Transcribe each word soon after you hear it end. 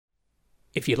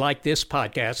If you like this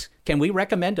podcast, can we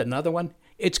recommend another one?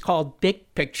 It's called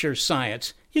Big Picture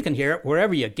Science. You can hear it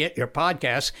wherever you get your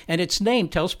podcasts, and its name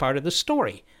tells part of the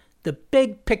story. The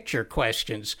big picture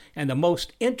questions and the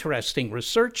most interesting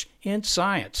research in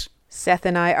science. Seth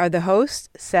and I are the hosts.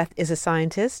 Seth is a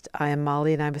scientist. I am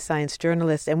Molly, and I'm a science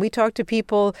journalist. And we talk to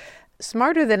people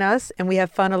smarter than us, and we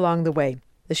have fun along the way.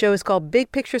 The show is called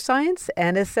Big Picture Science,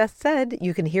 and as Seth said,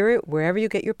 you can hear it wherever you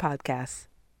get your podcasts.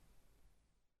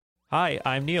 Hi,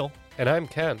 I'm Neil. And I'm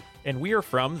Ken. And we are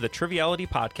from the Triviality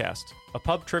Podcast, a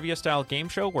pub trivia-style game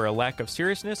show where a lack of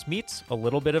seriousness meets a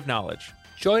little bit of knowledge.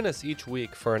 Join us each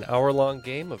week for an hour-long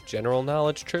game of general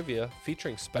knowledge trivia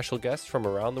featuring special guests from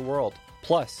around the world,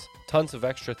 plus tons of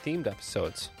extra themed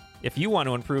episodes. If you want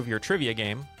to improve your trivia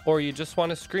game, or you just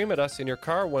want to scream at us in your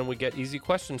car when we get easy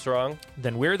questions wrong,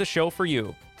 then we're the show for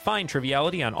you. Find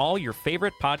Triviality on all your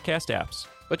favorite podcast apps.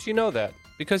 But you know that,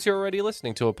 because you're already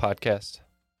listening to a podcast.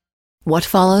 What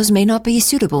follows may not be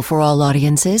suitable for all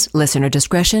audiences. Listener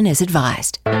discretion is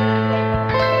advised.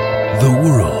 The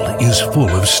world is full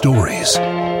of stories.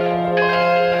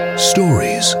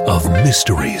 Stories of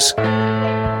mysteries,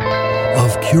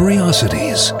 of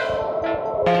curiosities,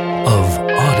 of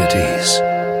oddities.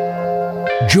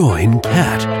 Join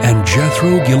Kat and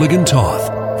Jethro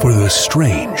Gilligan-Toth for the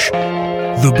strange,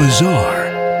 the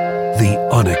bizarre, the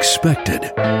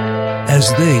unexpected,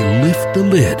 as they lift the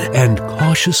lid and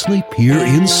cautiously peer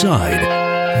inside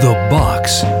the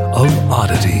box of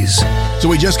oddities. So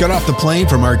we just got off the plane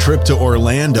from our trip to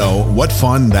Orlando. What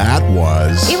fun that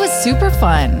was. It was super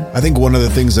fun. I think one of the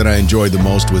things that I enjoyed the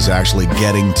most was actually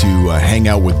getting to hang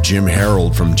out with Jim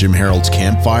Harold from Jim Harold's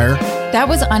Campfire. That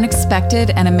was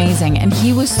unexpected and amazing. And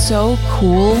he was so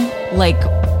cool. Like,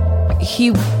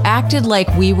 he acted like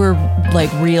we were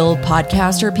like real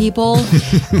podcaster people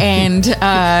and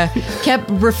kept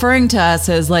referring to us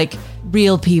as like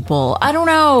real people. I don't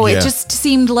know. Yeah. It just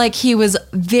seemed like he was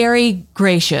very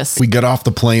gracious. We got off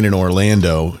the plane in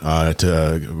Orlando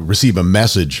to receive a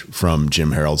message from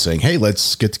Jim Harold saying, hey,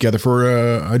 let's get together for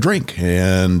a drink.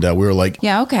 And we were like,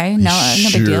 yeah, okay. No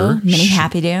big deal. Mini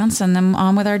happy dance and then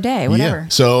on with our day, whatever. Yeah.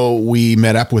 So we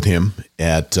met up with him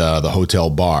at the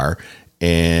hotel bar.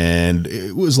 And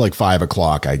it was like 5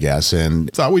 o'clock, I guess.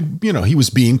 And thought he was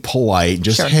being polite.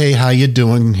 Just, sure. Hey, how you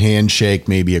doing? Handshake,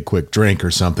 maybe a quick drink or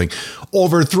something.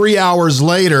 Over 3 hours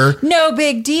later. No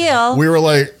big deal. We were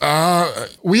like,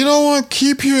 we don't want to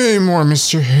keep you anymore,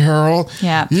 Mr. Harold.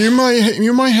 Yeah. You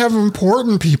might have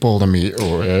important people to meet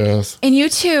with. And you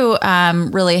two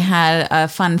really had a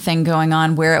fun thing going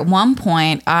on where at one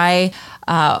point I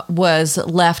was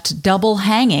left double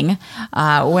hanging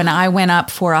when I went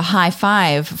up for a high five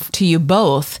to you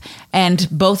both, and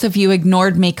both of you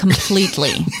ignored me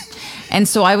completely. And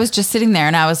so I was just sitting there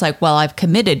and I was like, well, I've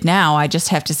committed now. I just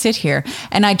have to sit here.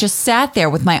 And I just sat there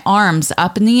with my arms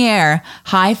up in the air,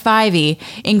 high-fivey,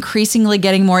 increasingly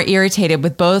getting more irritated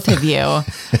with both of you.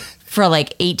 For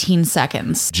like 18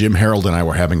 seconds. Jim Harold and I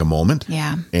were having a moment.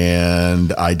 Yeah.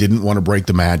 And I didn't want to break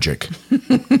the magic.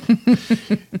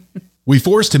 We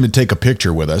forced him to take a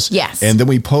picture with us. Yes. And then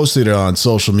we posted it on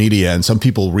social media, and some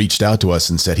people reached out to us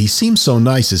and said, he seems so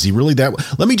nice. Is he really that?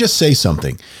 Let me just say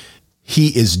something. He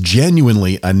is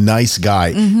genuinely a nice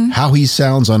guy. Mm-hmm. How he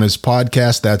sounds on his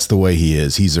podcast, that's the way he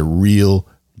is. He's a real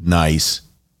nice,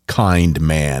 kind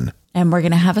man. And we're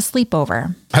going to have a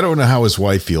sleepover. I don't know how his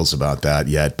wife feels about that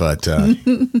yet, but...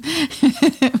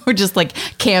 We're just like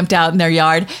camped out in their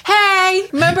yard. Hey,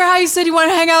 remember how you said you want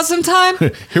to hang out sometime?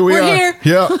 We're here.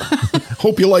 Yeah.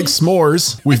 Hope you like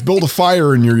s'mores. We've built a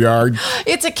fire in your yard.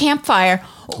 It's a campfire.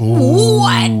 Ooh.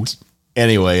 What?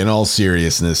 Anyway, in all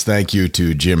seriousness, thank you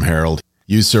to Jim Harold.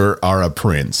 You, sir, are a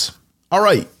prince. All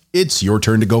right, it's your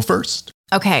turn to go first.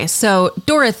 Okay, so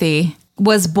Dorothy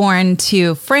was born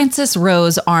to Francis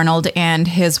Rose Arnold and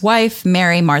his wife,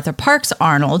 Mary Martha Parks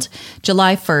Arnold,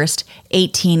 July 1st,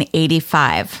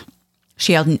 1885.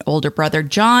 She had an older brother,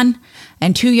 John,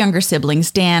 and two younger siblings,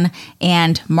 Dan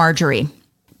and Marjorie.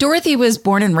 Dorothy was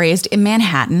born and raised in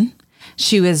Manhattan.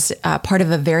 She was part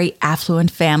of a very affluent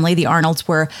family. The Arnolds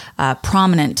were a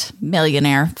prominent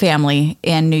millionaire family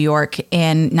in New York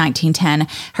in 1910.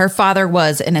 Her father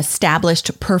was an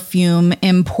established perfume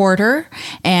importer,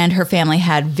 and her family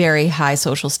had very high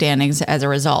social standings as a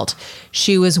result.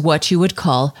 She was what you would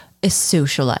call a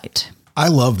socialite. I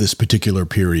love this particular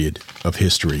period of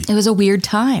history. It was a weird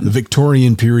time. The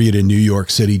Victorian period in New York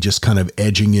City just kind of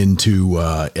edging into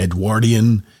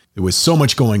Edwardian. There was so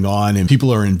much going on, and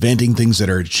people are inventing things that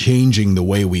are changing the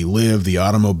way we live, the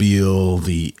automobile,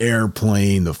 the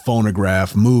airplane, the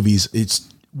phonograph, movies. It's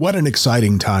What an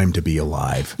exciting time to be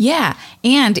alive. Yeah.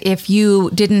 And if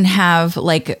you didn't have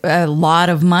like a lot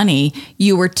of money,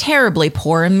 you were terribly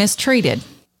poor and mistreated.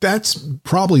 That's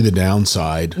probably the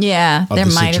downside. Yeah, of there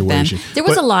the might situation. have been. There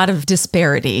was a lot of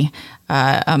disparity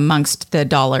amongst the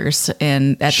dollars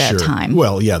at that time.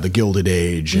 Well, yeah, the Gilded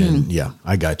Age. And yeah,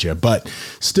 I got you. But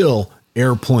still,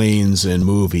 airplanes and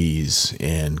movies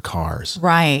and cars.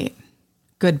 Right.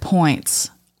 Good points.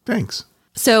 Thanks.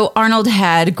 So Arnold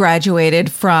had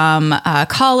graduated from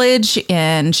college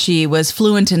and she was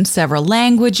fluent in several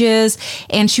languages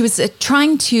and she was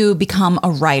trying to become a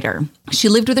writer. She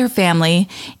lived with her family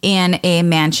in a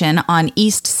mansion on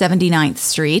East 79th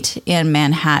Street in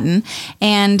Manhattan.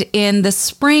 And in the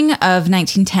spring of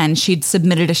 1910, she'd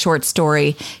submitted a short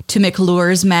story to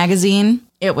McClure's magazine.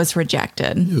 It was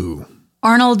rejected. Ooh.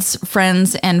 Arnold's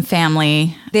friends and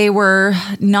family, they were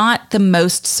not the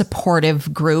most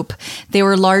supportive group. They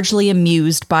were largely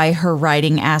amused by her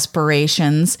writing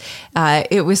aspirations.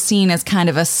 It was seen as kind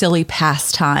of a silly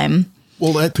pastime.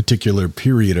 Well, that particular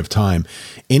period of time,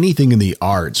 anything in the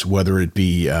arts, whether it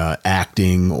be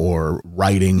acting or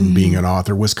writing, being an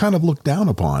author, was kind of looked down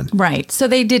upon. Right. So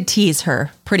they did tease her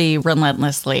pretty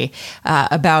relentlessly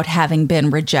about having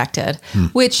been rejected,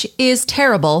 which is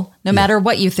terrible, no matter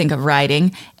what you think of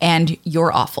writing, and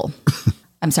you're awful.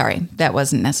 I'm sorry, that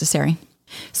wasn't necessary.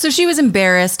 So she was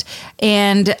embarrassed,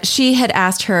 and she had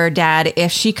asked her dad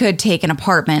if she could take an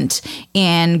apartment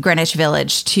in Greenwich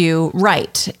Village to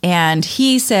write. And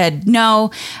he said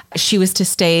no, she was to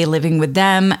stay living with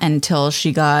them until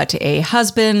she got a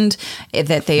husband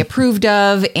that they approved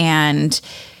of, and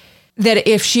that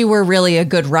if she were really a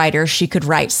good writer, she could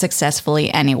write successfully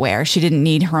anywhere. She didn't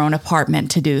need her own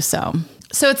apartment to do so.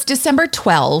 So it's December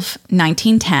 12,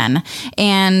 1910,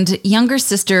 and younger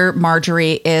sister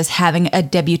Marjorie is having a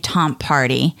debutante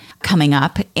party coming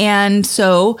up. And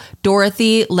so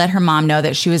Dorothy let her mom know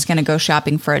that she was going to go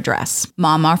shopping for a dress.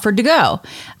 Mom offered to go.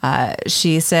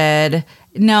 She said,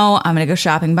 no, I'm going to go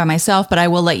shopping by myself, but I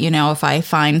will let you know if I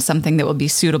find something that will be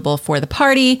suitable for the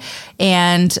party.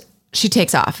 And she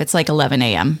takes off. It's like 11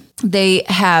 a.m. They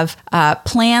have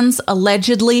plans,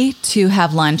 allegedly, to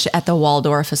have lunch at the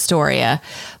Waldorf Astoria,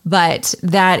 but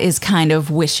that is kind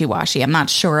of wishy-washy. I'm not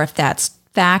sure if that's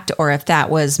fact or if that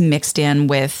was mixed in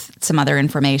with some other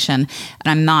information, and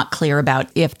I'm not clear about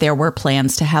if there were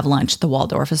plans to have lunch at the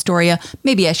Waldorf Astoria.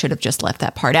 Maybe I should have just left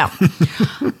that part out.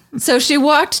 So she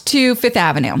walked to Fifth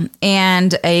Avenue,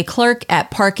 and a clerk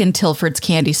at Park and Tilford's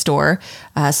candy store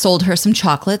sold her some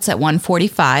chocolates at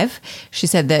 $1.45. She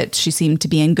said that she seemed to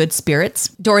be in good spirits.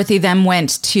 Dorothy then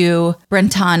went to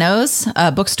Brentano's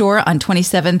bookstore on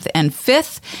 27th and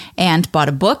 5th and bought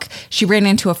a book. She ran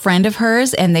into a friend of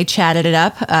hers, and they chatted it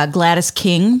up. Gladys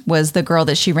King was the girl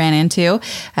that she ran into,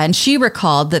 and she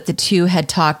recalled that the two had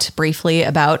talked briefly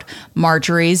about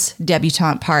Marjorie's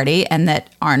debutante party and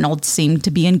that Arnold seemed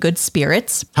to be in good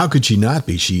spirits. How could she not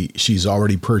be? She's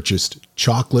already purchased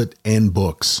chocolate and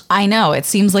books. I know. It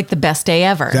seems like the best day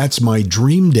ever. That's my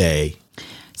dream day.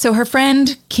 So her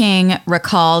friend King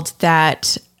recalled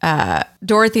that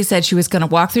Dorothy said she was going to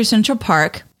walk through Central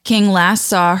Park. King last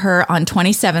saw her on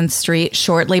 27th Street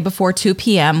shortly before 2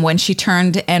 p.m. when she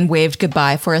turned and waved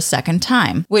goodbye for a second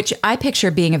time, which I picture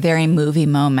being a very movie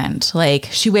moment. Like,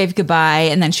 she waved goodbye,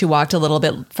 and then she walked a little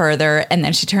bit further, and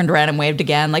then she turned around and waved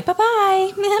again, like,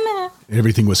 bye-bye.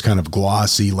 Everything was kind of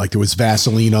glossy, like there was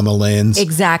Vaseline on the lens.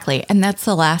 Exactly, and that's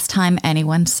the last time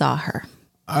anyone saw her.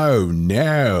 Oh,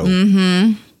 no.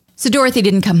 Mm-hmm. So Dorothy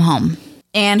didn't come home.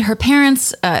 And her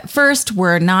parents, first,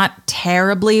 were not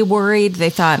terribly worried. They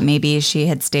thought maybe she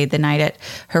had stayed the night at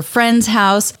her friend's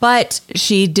house, but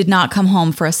she did not come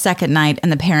home for a second night,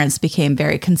 and the parents became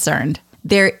very concerned.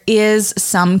 There is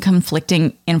some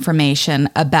conflicting information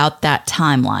about that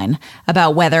timeline,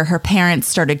 about whether her parents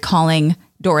started calling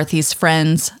Dorothy's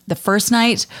friends the first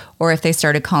night or if they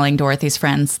started calling Dorothy's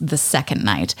friends the second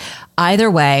night. Either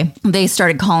way, they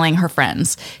started calling her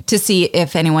friends to see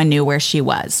if anyone knew where she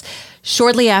was.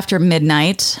 Shortly after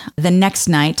midnight, the next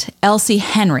night, Elsie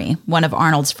Henry, one of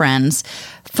Arnold's friends,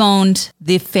 phoned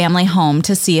the family home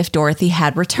to see if Dorothy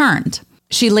had returned.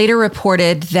 She later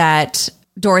reported that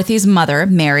Dorothy's mother,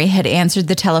 Mary, had answered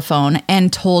the telephone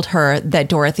and told her that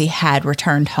Dorothy had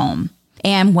returned home.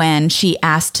 And when she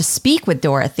asked to speak with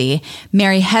Dorothy,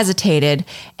 Mary hesitated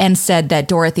and said that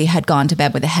Dorothy had gone to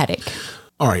bed with a headache.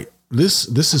 All right. This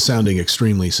is sounding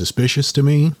extremely suspicious to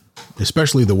me,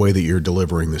 especially the way that you're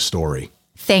delivering the story.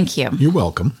 Thank you. You're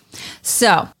welcome.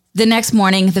 So the next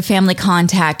morning, the family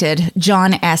contacted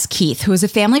John S. Keith, who was a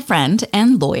family friend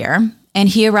and lawyer, and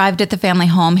he arrived at the family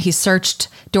home. He searched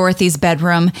Dorothy's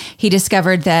bedroom. He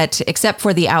discovered that, except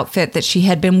for the outfit that she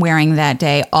had been wearing that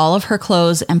day, all of her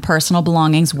clothes and personal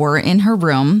belongings were in her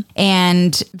room,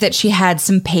 and that she had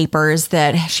some papers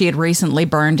that she had recently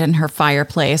burned in her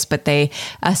fireplace, but they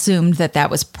assumed that that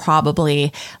was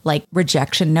probably like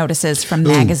rejection notices from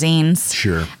magazines.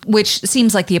 Sure. Which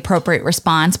seems like the appropriate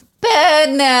response.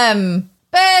 Burn them!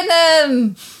 Burn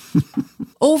them!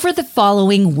 Over the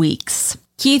following weeks,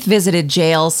 Keith visited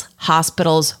jails,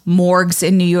 hospitals, morgues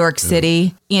in New York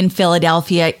City, in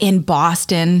Philadelphia, in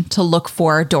Boston to look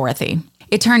for Dorothy.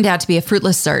 It turned out to be a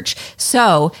fruitless search,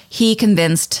 so he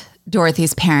convinced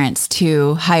Dorothy's parents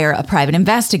to hire a private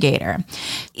investigator.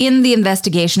 In the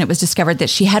investigation, it was discovered that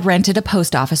she had rented a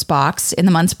post office box in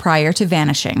the months prior to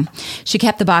vanishing. She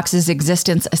kept the box's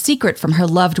existence a secret from her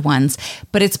loved ones,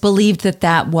 but it's believed that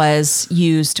that was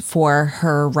used for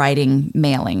her writing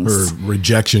mailings. Her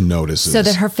rejection notices. So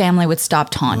that her family would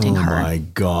stop taunting her. Oh, my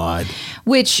God.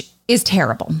 Which is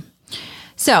terrible.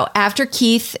 So after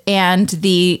Keith and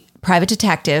the private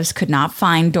detectives could not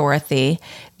find Dorothy,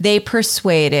 they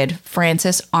persuaded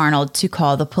Frances Arnold to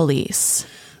call the police.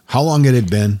 How long had it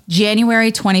been?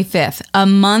 January 25th, a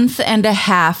month and a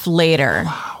half later.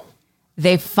 Wow.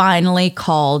 They finally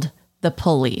called the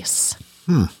police.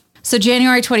 So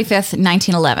January 25th,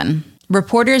 1911.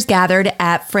 Reporters gathered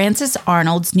at Frances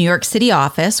Arnold's New York City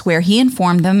office, where he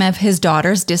informed them of his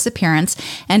daughter's disappearance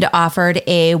and offered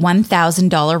a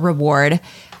 $1,000 reward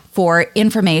for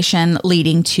information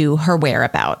leading to her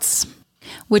whereabouts,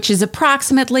 which is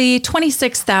approximately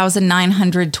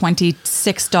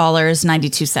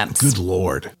 $26,926.92. Good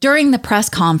Lord. During the press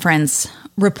conference,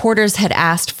 reporters had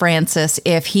asked Francis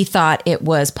if he thought it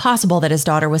was possible that his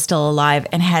daughter was still alive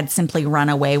and had simply run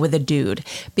away with a dude.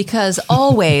 Because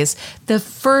always the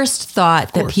first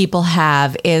thought that people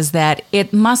have is that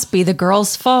it must be the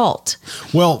girl's fault.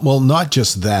 Well, not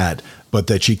just that, but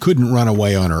that she couldn't run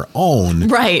away on her own.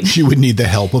 Right. She would need the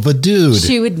help of a dude.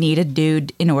 She would need a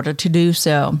dude in order to do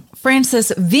so.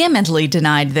 Francis vehemently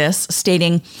denied this,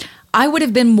 stating, "I would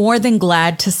have been more than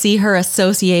glad to see her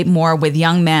associate more with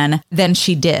young men than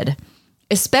she did,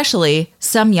 especially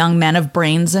some young men of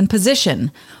brains and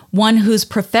position, one whose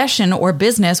profession or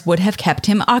business would have kept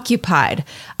him occupied.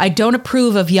 I don't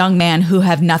approve of young men who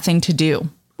have nothing to do."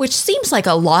 Which seems like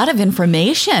a lot of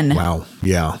information. Wow.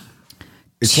 Yeah.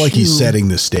 It's like he's setting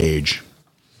the stage.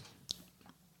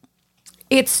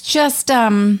 It's just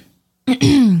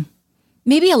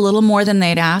maybe a little more than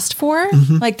they'd asked for.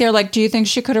 Like, they're like, "Do you think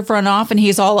she could have run off?" And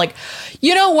he's all like,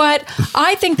 "You know what?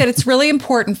 I think that it's really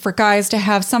important for guys to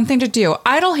have something to do.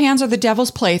 Idle hands are the devil's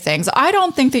playthings. I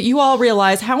don't think that you all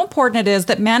realize how important it is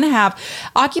that men have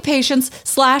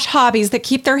occupations/hobbies that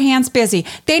keep their hands busy.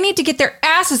 They need to get their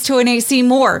asses to an AC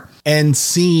more." And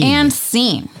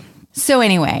scene. So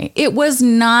anyway, it was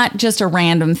not just a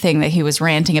random thing that he was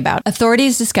ranting about.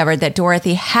 Authorities discovered that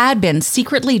Dorothy had been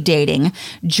secretly dating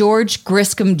George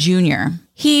Griscom Jr.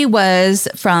 He was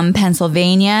from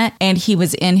Pennsylvania, and he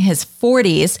was in his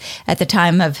 40s at the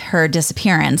time of her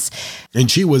disappearance.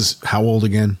 And she was how old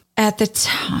again? At the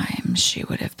time, she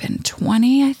would have been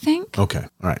 20, I think. Okay.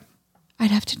 All right.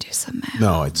 I'd have to do some math.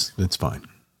 No, it's fine.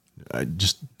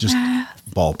 Just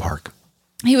ballpark.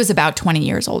 He was about 20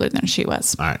 years older than she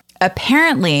was. All right.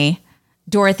 Apparently,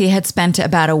 Dorothy had spent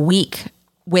about a week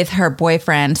with her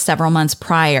boyfriend several months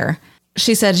prior.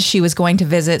 She said she was going to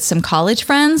visit some college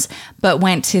friends, but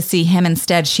went to see him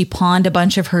instead. She pawned a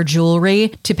bunch of her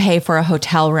jewelry to pay for a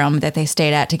hotel room that they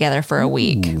stayed at together for a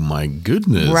week. Oh, my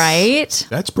goodness. Right?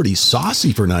 That's pretty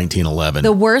saucy for 1911.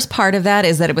 The worst part of that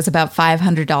is that it was about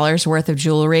 $500 worth of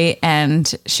jewelry,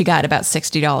 and she got about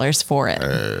 $60 for it.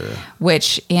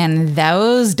 Which, in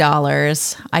those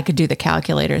dollars, I could do the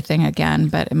calculator thing again,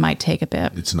 but it might take a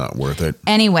bit. It's not worth it.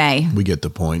 Anyway. We get the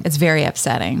point. It's very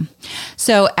upsetting.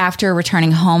 So after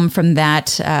returning home from that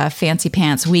fancy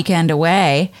pants weekend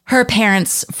away, her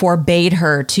parents forbade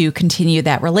her to continue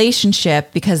that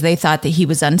relationship because they thought that he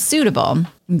was unsuitable.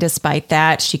 Despite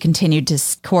that, she continued to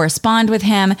correspond with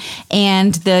him,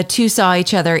 and the two saw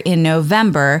each other in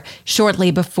November,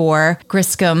 shortly before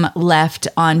Griscom left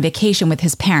on vacation with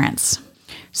his parents.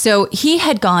 So he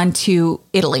had gone to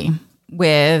Italy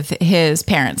with his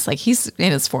parents. Like, he's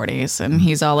in his 40s, and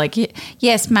he's all like,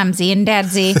 "Yes, Mumsy and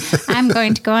Dadsy, I'm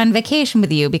going to go on vacation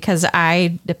with you because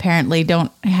I apparently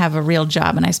don't have a real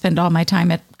job and I spend all my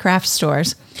time at craft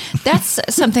stores." That's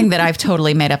something that I've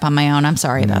totally made up on my own. I'm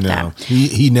sorry about that.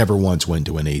 He never once went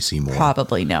to an AC Moore.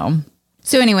 Probably no.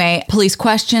 So anyway, police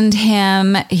questioned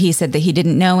him. He said that he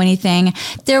didn't know anything.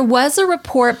 There was a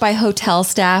report by hotel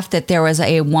staff that there was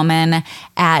a woman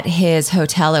at his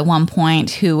hotel at one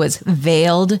point who was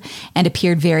veiled and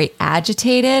appeared very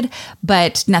agitated,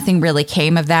 but nothing really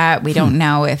came of that. We don't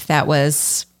know if that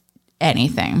was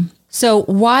anything. So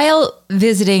while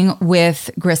visiting with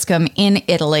Griscom in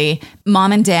Italy,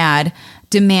 Mom and Dad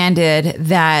demanded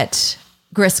that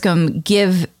Griscom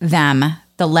give them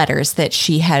the letters that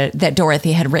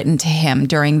Dorothy had written to him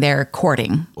during their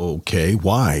courting. Okay,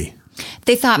 why?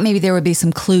 They thought maybe there would be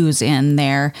some clues in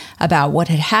there about what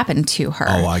had happened to her.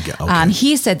 Oh, I get. Okay.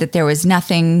 He said that there was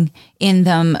nothing in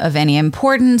them of any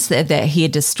importance, that he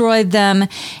had destroyed them.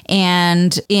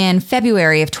 And in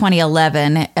February of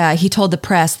 2011, he told the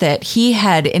press that he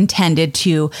had intended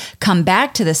to come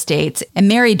back to the States and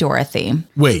marry Dorothy.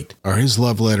 Wait, are his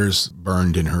love letters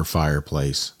burned in her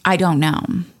fireplace? I don't know.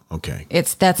 Okay.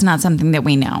 That's not something that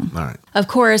we know. All right. Of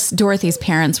course, Dorothy's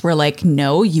parents were like,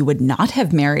 no, you would not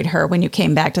have married her when you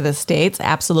came back to the States.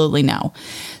 Absolutely no.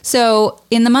 So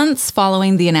in the months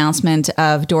following the announcement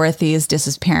of Dorothy's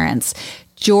disappearance,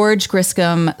 George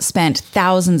Griscom spent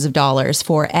thousands of dollars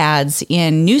for ads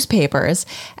in newspapers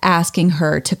asking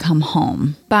her to come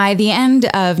home. By the end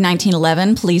of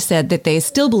 1911, police said that they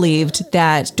still believed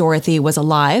that Dorothy was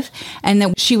alive and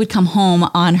that she would come home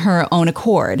on her own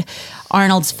accord.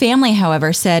 Arnold's family,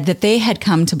 however, said that they had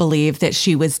come to believe that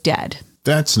she was dead.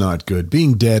 That's not good.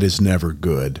 Being dead is never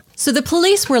good. So the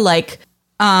police were like,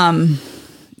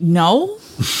 no,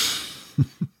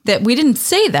 that we didn't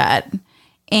say that.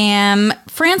 And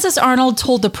Francis Arnold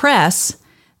told the press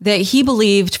that he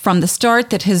believed from the start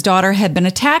that his daughter had been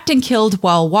attacked and killed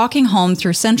while walking home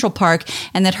through Central Park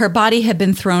and that her body had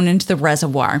been thrown into the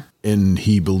reservoir. And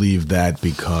he believed that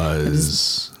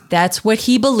because... That's what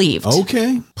he believed.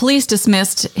 Okay. Police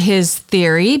dismissed his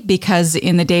theory because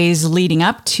in the days leading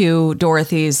up to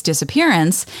Dorothy's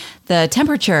disappearance, the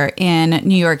temperature in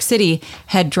New York City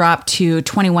had dropped to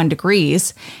 21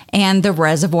 degrees and the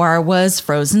reservoir was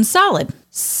frozen solid.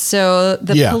 So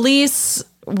the police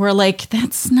were like,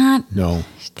 that's not... No.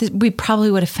 We probably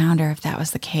would have found her if that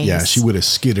was the case. Yeah, she would have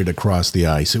skidded across the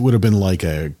ice. It would have been like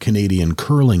a Canadian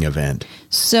curling event.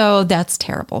 So that's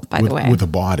terrible, by the way. With a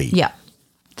body. Yeah.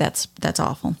 That's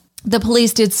awful. The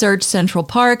police did search Central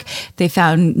Park. They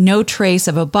found no trace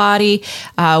of a body.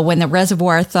 When the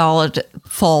reservoir thawed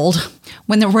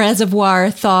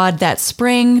that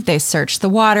spring, they searched the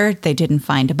water. They didn't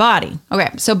find a body. Okay,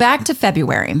 so back to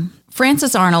February.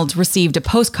 Francis Arnold received a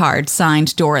postcard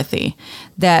signed Dorothy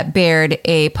that bared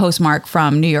a postmark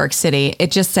from New York City. It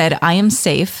just said, "I am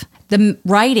safe." The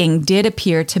writing did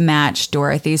appear to match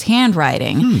Dorothy's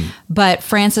handwriting, but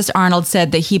Francis Arnold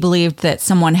said that he believed that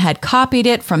someone had copied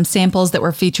it from samples that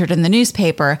were featured in the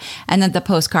newspaper and that the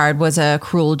postcard was a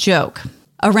cruel joke.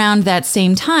 Around that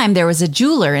same time, there was a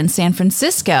jeweler in San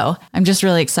Francisco. I'm just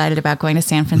really excited about going to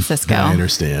San Francisco. I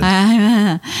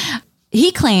understand.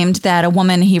 He claimed that a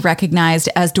woman he recognized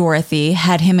as Dorothy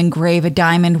had him engrave a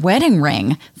diamond wedding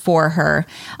ring for her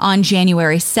on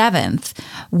January 7th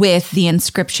with the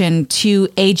inscription "To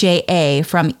AJA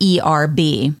from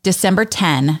ERB, December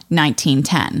 10,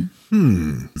 1910.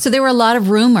 So there were a lot of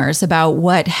rumors about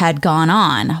what had gone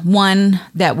on. One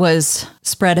that was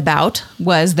spread about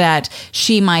was that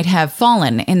she might have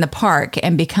fallen in the park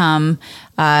and become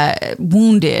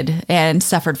wounded and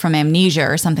suffered from amnesia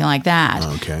or something like that.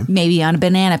 Okay. Maybe on a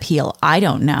banana peel. I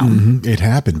don't know. Mm-hmm. It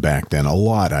happened back then a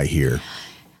lot, I hear.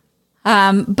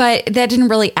 But that didn't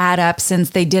really add up since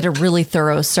they did a really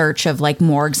thorough search of like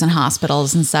morgues and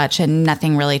hospitals and such, and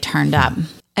nothing really turned up.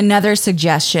 Another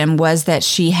suggestion was that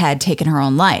she had taken her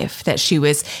own life, that she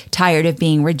was tired of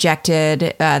being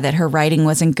rejected, that her writing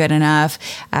wasn't good enough.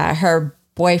 Her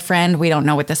boyfriend, we don't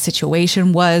know what the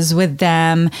situation was with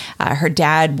them. Her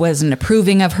dad wasn't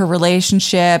approving of her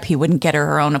relationship. He wouldn't get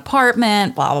her own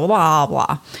apartment, blah, blah, blah,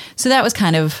 blah. So that was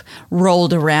kind of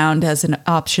rolled around as an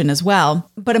option as well.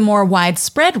 But a more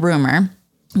widespread rumor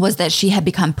was that she had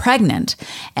become pregnant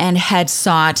and had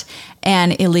sought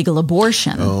an illegal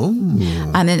abortion.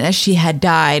 And she had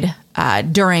died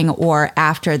during or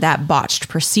after that botched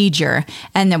procedure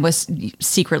and then was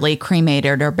secretly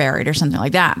cremated or buried or something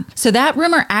like that. So that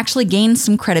rumor actually gained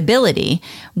some credibility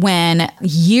when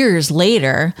years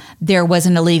later there was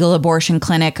an illegal abortion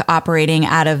clinic operating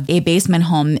out of a basement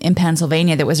home in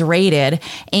Pennsylvania that was raided,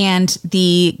 and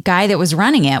the guy that was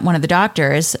running it, one of the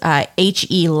doctors,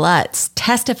 H.E. Lutz,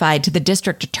 testified to the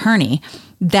district attorney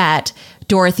that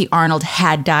Dorothy Arnold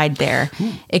had died there,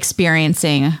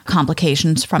 experiencing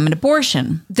complications from an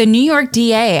abortion. The New York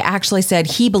DA actually said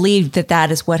he believed that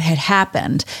that is what had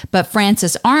happened, but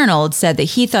Francis Arnold said that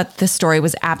he thought the story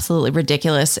was absolutely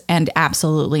ridiculous and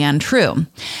absolutely untrue.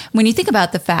 When you think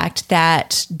about the fact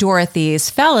that Dorothy's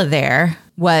fella there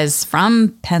was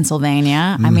from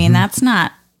Pennsylvania, I mean, that's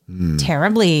not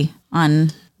terribly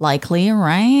unlikely,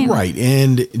 right? Right.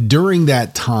 And during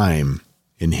that time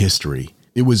in history,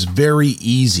 it was very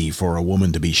easy for a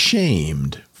woman to be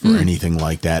shamed for anything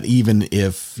like that, even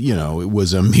if, it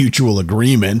was a mutual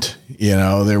agreement,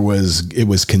 it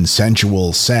was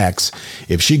consensual sex.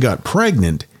 If she got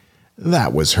pregnant,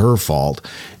 that was her fault.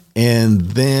 And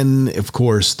then, of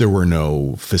course, there were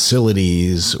no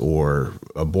facilities or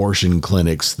abortion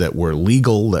clinics that were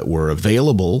legal, that were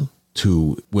available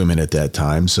to women at that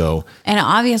time. And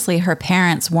obviously her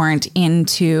parents weren't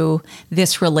into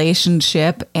this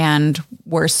relationship and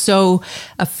were so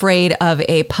afraid of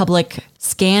a public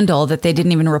scandal that they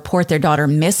didn't even report their daughter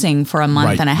missing for a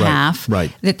month and a half,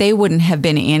 that they wouldn't have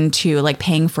been into like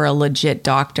paying for a legit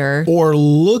doctor or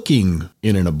looking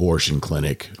in an abortion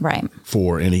clinic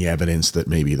for any evidence that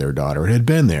maybe their daughter had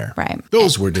been there.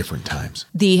 Those were different times.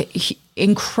 The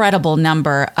incredible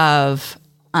number of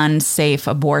unsafe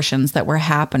abortions that were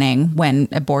happening when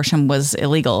abortion was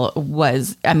illegal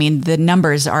the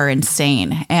numbers are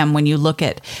insane. And when you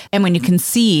can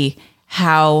see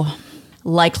how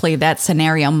likely that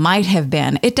scenario might have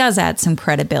been, it does add some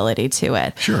credibility to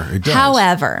it. Sure, it does.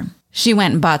 However, she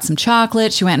went and bought some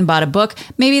chocolate. She went and bought a book.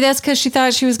 Maybe that's because she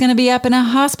thought she was going to be up in a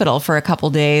hospital for a couple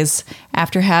days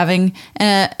after having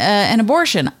an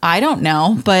abortion. I don't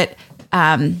know, but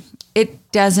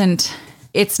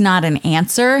it's not an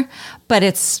answer, but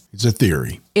it's a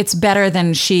theory. It's better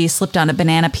than she slipped on a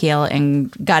banana peel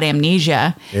and got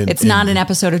amnesia. It's not an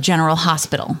episode of General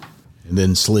Hospital. And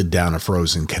then slid down a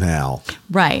frozen canal.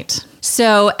 Right.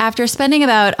 So after spending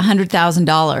about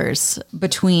 $100,000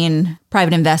 between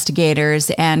private investigators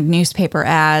and newspaper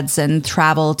ads and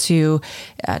travel to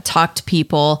talk to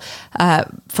people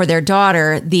for their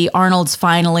daughter, the Arnolds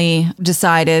finally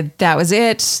decided that was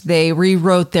it. They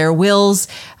rewrote their wills,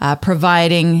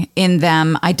 providing in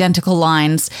them identical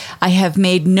lines. "I have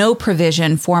made no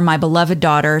provision for my beloved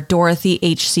daughter, Dorothy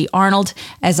H.C. Arnold,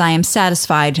 as I am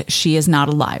satisfied she is not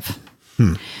alive."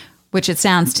 Which it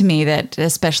sounds to me that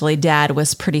especially Dad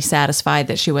was pretty satisfied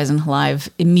that she wasn't alive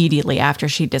immediately after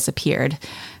she disappeared,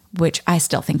 which I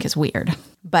still think is weird.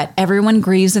 But everyone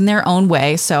grieves in their own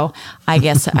way, so I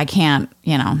guess I can't,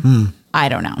 I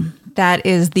don't know. That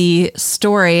is the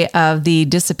story of the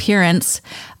disappearance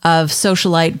of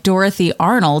socialite Dorothy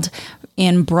Arnold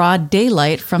in broad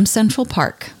daylight from Central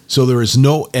Park. So there is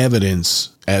no evidence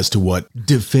as to what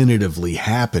definitively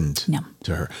happened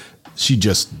to her. She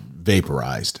just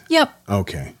vaporized. Yep.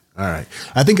 Okay. All right.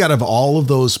 I think out of all of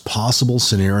those possible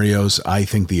scenarios, I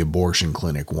think the abortion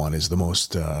clinic one is the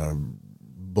most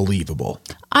believable.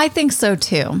 I think so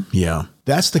too. Yeah.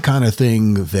 That's the kind of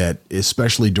thing that,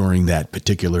 especially during that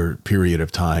particular period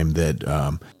of time,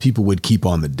 that people would keep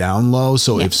on the down low.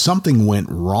 So if something went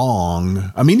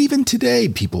wrong, I mean, even today,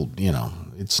 people,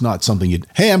 it's not something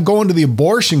hey, I'm going to the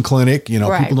abortion clinic.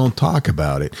 People don't talk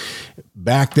about it.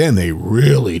 Back then, they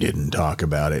really didn't talk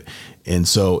about it. And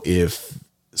so if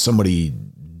somebody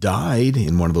died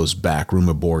in one of those backroom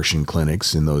abortion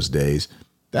clinics in those days,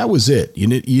 that was it.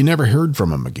 You never heard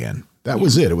from them again. That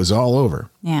was it. It was all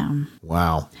over. Yeah.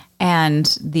 Wow. And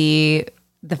the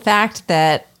fact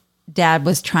that Dad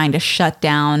was trying to shut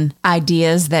down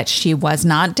ideas that she was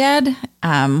not dead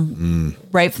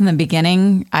right from the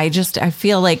beginning, I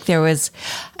feel like there was...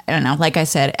 I don't know. Like I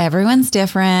said, everyone's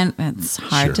different. It's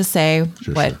hard to say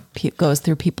what goes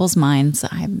through people's minds.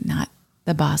 I'm not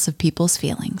the boss of people's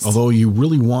feelings. Although you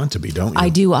really want to be, don't you? I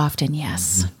do often,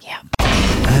 yes. Yeah.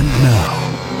 And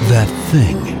now, that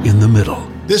thing in the middle.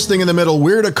 This thing in the middle,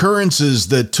 weird occurrences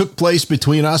that took place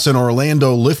between us and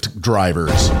Orlando Lyft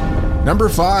drivers. Number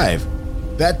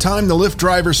 5. That time the Lyft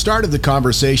driver started the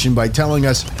conversation by telling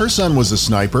us her son was a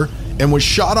sniper and was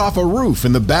shot off a roof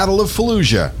in the Battle of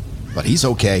Fallujah. But he's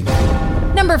okay.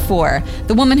 Number 4,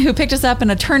 the woman who picked us up in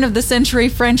a turn-of-the-century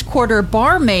French Quarter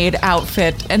barmaid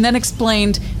outfit and then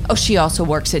explained, she also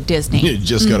works at Disney.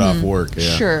 Just got off work,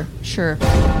 yeah. Sure.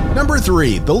 Number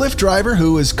 3, the Lyft driver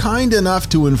who is kind enough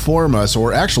to inform us,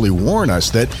 or actually warn us,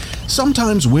 that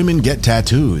sometimes women get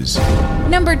tattoos.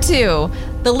 Number 2,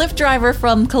 the Lyft driver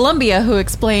from Colombia who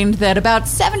explained that about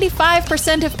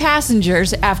 75% of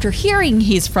passengers, after hearing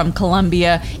he's from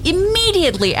Colombia,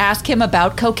 immediately ask him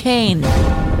about cocaine.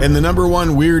 And the number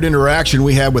 1 weird interaction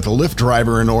we had with a Lyft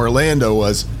driver in Orlando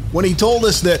was, when he told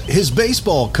us that his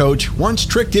baseball coach once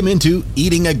tricked him into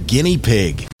eating a guinea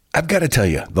pig. I've got to tell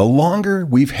you, the longer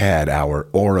we've had our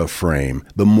Aura frame,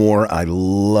 the more I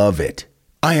love it.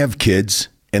 I have kids,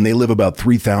 and they live about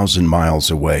 3,000 miles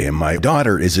away, and my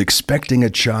daughter is expecting a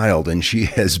child, and she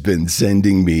has been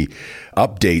sending me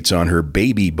updates on her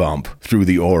baby bump through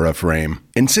the Aura frame.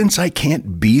 And since I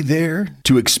can't be there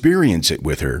to experience it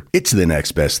with her, it's the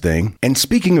next best thing. And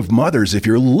speaking of mothers, if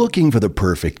you're looking for the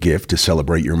perfect gift to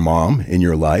celebrate your mom in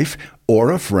your life,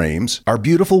 Aura frames are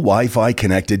beautiful Wi-Fi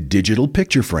connected digital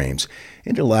picture frames.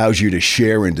 It allows you to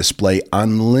share and display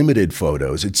unlimited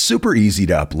photos. It's super easy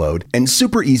to upload and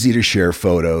super easy to share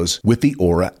photos with the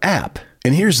Aura app.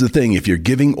 And here's the thing, if you're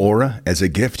giving Aura as a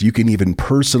gift, you can even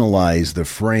personalize the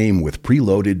frame with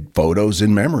preloaded photos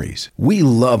and memories. We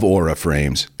love Aura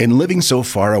frames, and living so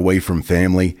far away from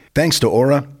family, thanks to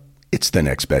Aura, it's the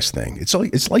next best thing.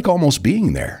 It's like almost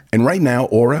being there. And right now,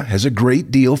 Aura has a great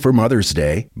deal for Mother's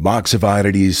Day. Box of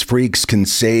Oddities freaks can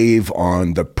save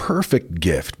on the perfect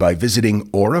gift by visiting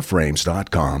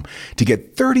auraframes.com to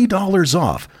get $30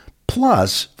 off,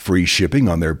 plus free shipping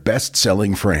on their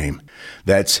best-selling frame.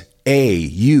 That's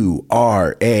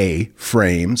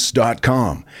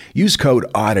auraframes.com. Use code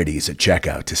oddities at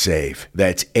checkout to save.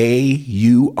 That's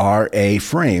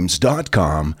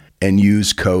auraframes.com and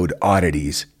use code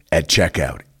oddities at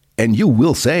checkout, and you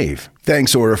will save.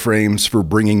 Thanks, Aura Frames, for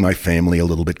bringing my family a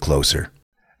little bit closer.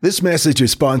 This message is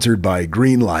sponsored by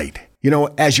Greenlight. You know,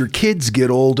 as your kids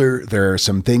get older, there are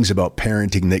some things about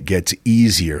parenting that gets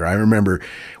easier. I remember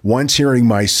once hearing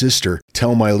my sister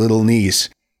tell my little niece,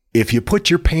 "If you put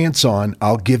your pants on,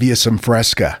 I'll give you some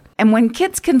Fresca." And when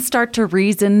kids can start to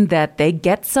reason that they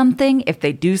get something if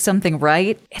they do something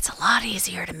right, it's a lot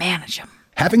easier to manage them.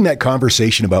 Having that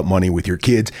conversation about money with your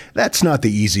kids, that's not the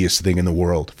easiest thing in the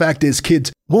world. Fact is,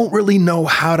 kids won't really know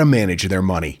how to manage their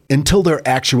money until they're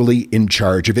actually in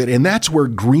charge of it, and that's where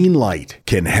Greenlight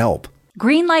can help.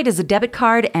 Greenlight is a debit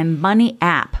card and money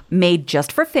app made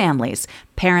just for families.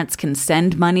 Parents can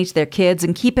send money to their kids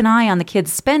and keep an eye on the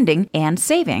kids' spending and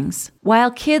savings,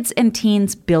 while kids and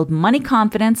teens build money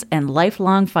confidence and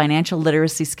lifelong financial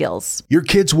literacy skills. Your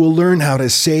kids will learn how to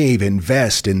save,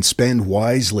 invest, and spend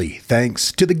wisely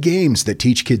thanks to the games that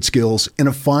teach kids skills in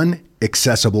a fun,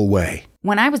 accessible way.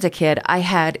 When I was a kid, I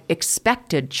had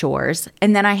expected chores,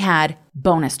 and then I had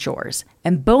bonus chores.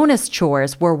 And bonus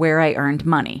chores were where I earned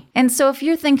money. And so if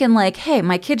you're thinking like, hey,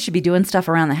 my kid should be doing stuff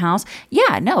around the house,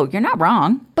 yeah, no, you're not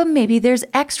wrong. But maybe there's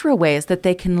extra ways that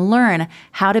they can learn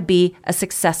how to be a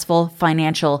successful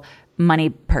financial money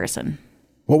person.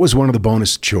 What was one of the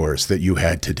bonus chores that you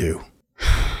had to do?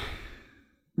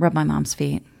 Rub my mom's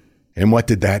feet. And what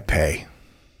did that pay?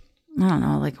 I don't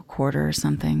know, like a quarter or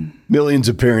something. Millions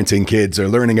of parents and kids are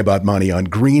learning about money on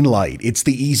Greenlight. It's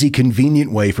the easy,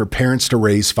 convenient way for parents to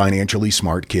raise financially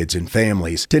smart kids and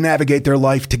families to navigate their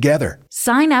life together.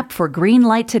 Sign up for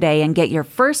Greenlight today and get your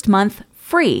first month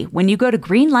free when you go to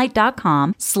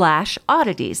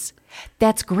greenlight.com/oddities.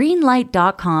 That's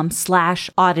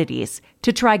greenlight.com/oddities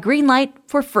to try Greenlight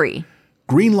for free.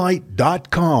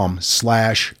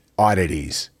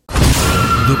 Greenlight.com/oddities.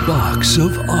 The Box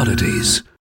of Oddities.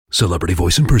 Celebrity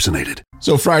voice impersonated.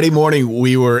 So Friday morning,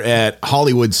 we were at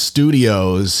Hollywood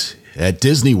Studios at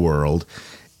Disney World,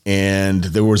 and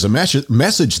there was a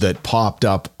message that popped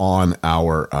up on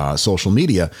our social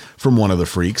media from one of the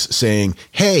freaks saying,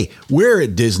 "Hey, we're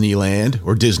at Disneyland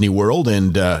or Disney World,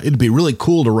 and it'd be really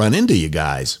cool to run into you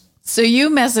guys." So you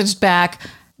messaged back,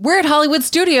 "We're at Hollywood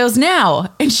Studios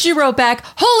now." And she wrote back,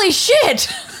 "Holy shit."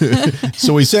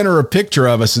 So we sent her a picture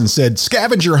of us and said,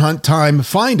 "Scavenger hunt time,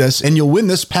 find us, and you'll win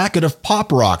this packet of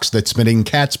Pop Rocks that's been in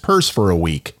Kat's purse for a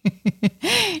week."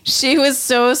 She was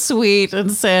so sweet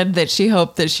and said that she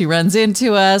hoped that she runs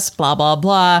into us, blah, blah,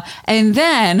 blah. And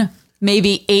then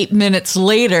maybe 8 minutes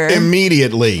later,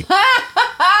 immediately,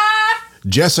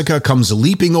 Jessica comes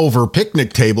leaping over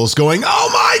picnic tables going, "Oh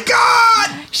my God!"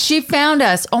 she found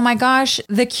us. Oh my gosh,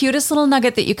 the cutest little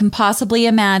nugget that you can possibly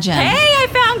imagine. Hey, I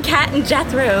found Kat and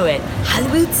Jethro at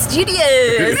Hollywood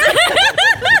Studios.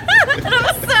 And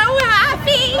I'm so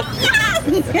happy. Yes!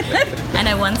 And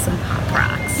I won some Pop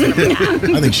Rocks.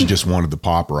 I think she just wanted the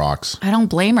Pop Rocks. I don't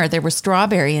blame her. They were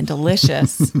strawberry and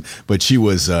delicious. But she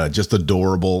was just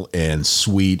adorable and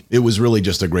sweet. It was really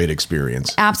just a great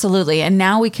experience. Absolutely. And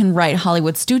now we can write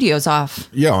Hollywood Studios off.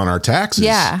 Yeah, on our taxes.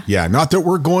 Yeah. Yeah, not that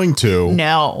we're going to.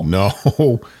 No.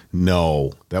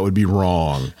 No, that would be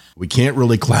wrong. We can't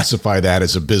really classify that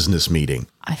as a business meeting.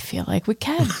 I feel like we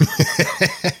can.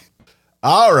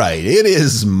 All right, it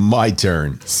is my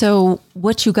turn. So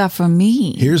what you got for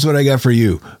me? Here's what I got for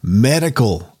you.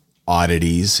 Medical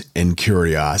oddities and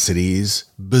curiosities,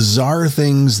 bizarre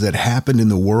things that happened in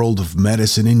the world of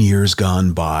medicine in years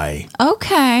gone by.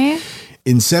 Okay.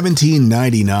 In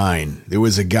 1799, there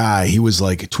was a guy, he was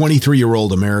like a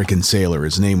 23-year-old American sailor.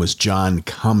 His name was John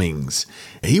Cummings.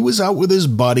 He was out with his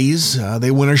buddies.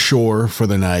 They went ashore for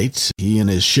the night, he and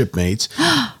his shipmates.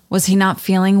 Was he not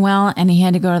feeling well and he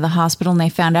had to go to the hospital and they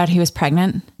found out he was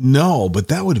pregnant? No, but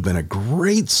that would have been a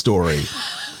great story.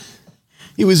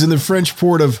 He was in the French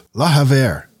port of La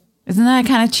Havre. Isn't that a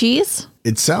kind of cheese?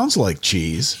 It sounds like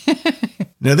cheese.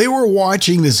 Now, they were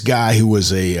watching this guy who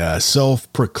was a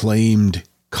self-proclaimed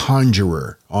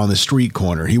conjurer on the street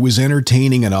corner. He was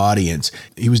entertaining an audience.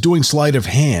 He was doing sleight of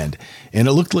hand, and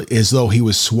it looked as though he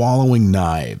was swallowing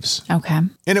knives. Okay.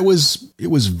 And it was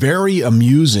very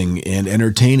amusing and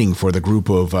entertaining for the group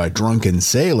of drunken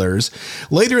sailors.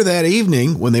 Later that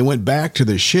evening, when they went back to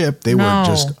the ship, they were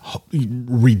just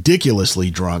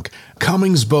ridiculously drunk.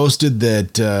 Cummings boasted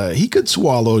that he could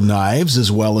swallow knives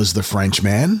as well as the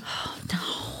Frenchman. Oh, no.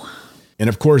 And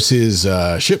of course, his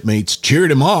shipmates cheered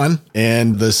him on,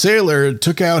 and the sailor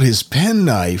took out his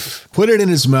penknife, put it in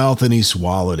his mouth, and he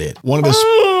swallowed it. One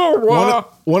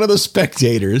of the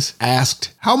spectators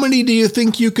asked, "How many do you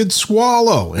think you could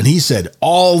swallow?" And he said,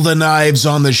 "All the knives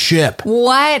on the ship."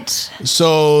 What?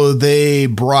 So they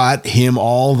brought him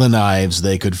all the knives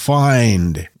they could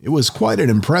find. It was quite an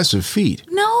impressive feat.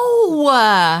 No.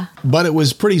 But it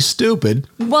was pretty stupid.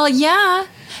 Well, yeah.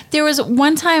 There was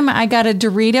one time I got a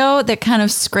Dorito that kind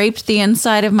of scraped the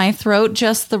inside of my throat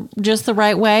just the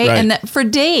right way. Right. And that for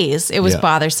days, it was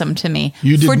bothersome to me.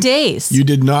 For days. You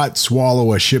did not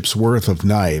swallow a ship's worth of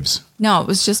knives. No, it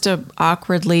was just a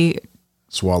awkwardly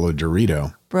swallowed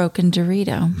Dorito. Broken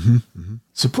Dorito. Mm-hmm, mm-hmm.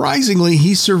 Surprisingly,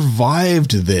 he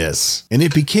survived this. And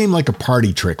it became like a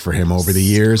party trick for him over the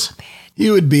years. He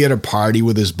would be at a party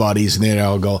with his buddies and they'd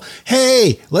all go,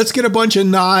 "Hey, let's get a bunch of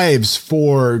knives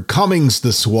for Cummings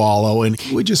to swallow." And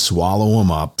he would just swallow them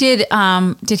up. Did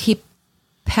he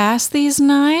pass these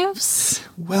knives?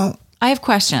 Well, I have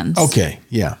questions. Okay,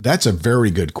 yeah, that's a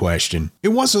very good question.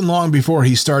 It wasn't long before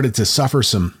he started to suffer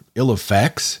some ill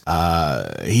effects.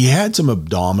 He had some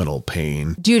abdominal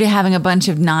pain. Due to having a bunch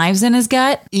of knives in his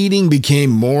gut? Eating became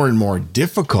more and more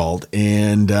difficult,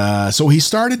 and so he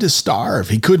started to starve.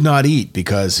 He could not eat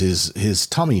because his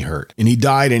tummy hurt, and he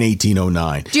died in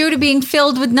 1809. Due to being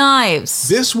filled with knives.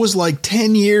 This was like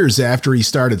 10 years after he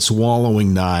started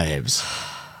swallowing knives.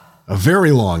 A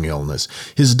very long illness.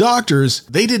 His doctors,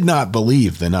 they did not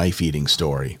believe the knife-eating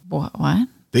story. What?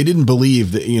 They didn't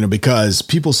believe that, because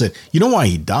people said, you know why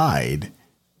he died?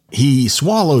 He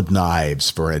swallowed knives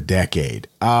for a decade.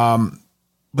 But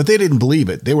they didn't believe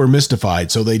it. They were mystified.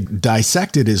 So they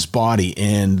dissected his body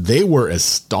and they were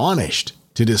astonished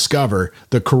to discover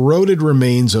the corroded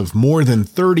remains of more than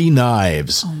 30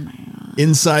 knives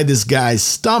inside this guy's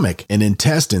stomach and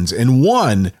intestines, and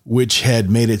one which had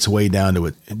made its way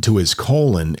down to his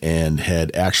colon and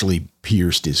had actually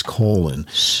pierced his colon.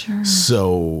 Sure.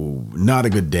 So not a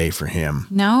good day for him.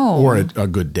 No. Or a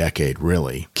good decade,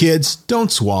 really. Kids,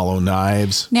 don't swallow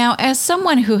knives. Now, as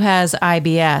someone who has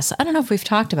IBS, I don't know if we've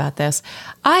talked about this,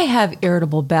 I have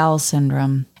irritable bowel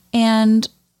syndrome. And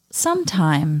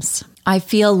sometimes I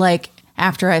feel like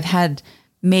after I've had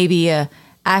maybe a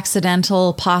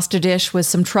accidental pasta dish with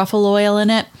some truffle oil in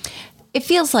it, it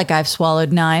feels like I've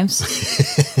swallowed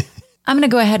knives. I'm going to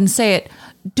go ahead and say it.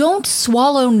 Don't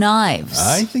swallow knives.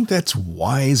 I think that's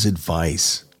wise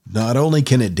advice. Not only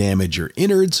can it damage your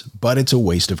innards, but it's a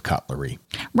waste of cutlery.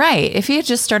 Right. If he had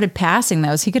just started passing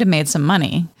those, he could have made some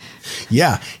money.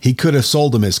 Yeah, he could have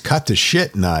sold them as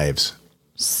cut-to-shit knives.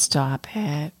 Stop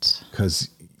it. Because...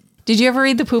 Did you ever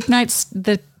read the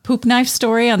poop knife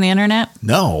story on the internet?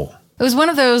 No. It was one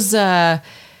of those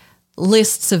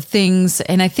lists of things,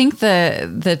 and I think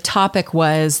the topic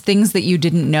was things that you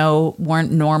didn't know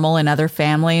weren't normal in other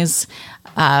families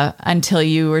until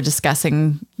you were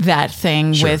discussing that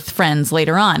thing with friends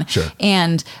later on. Sure.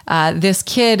 And this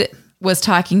kid was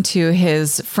talking to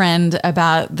his friend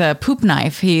about the poop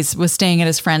knife. He was staying at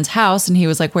his friend's house, and he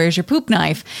was like, "Where's your poop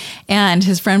knife?" And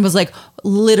his friend was like,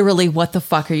 "Literally, what the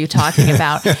fuck are you talking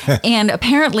about?" And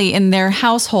apparently in their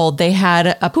household, they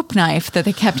had a poop knife that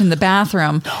they kept in the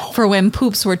bathroom for when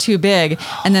poops were too big,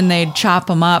 and then they'd chop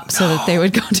them up so that they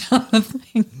would go down the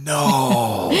thing.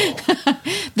 No.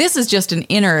 This is just an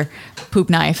inner poop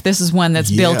knife. This is one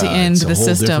that's built into the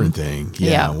system. It's a whole different thing.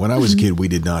 Yeah. When I was a kid, we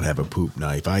did not have a poop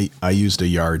knife. I used a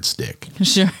yardstick.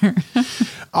 Sure.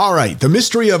 All right. The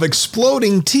mystery of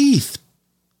exploding teeth.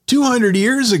 200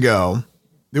 years ago,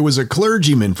 there was a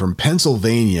clergyman from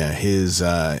Pennsylvania. His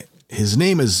His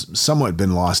name has somewhat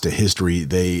been lost to history.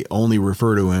 They only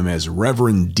refer to him as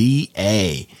Reverend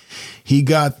D.A. He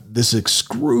got this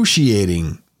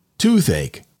excruciating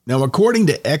toothache. Now, according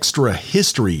to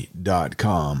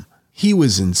extrahistory.com, he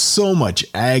was in so much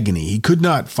agony, he could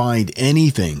not find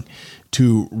anything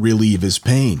to relieve his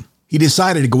pain. He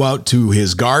decided to go out to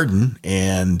his garden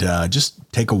and just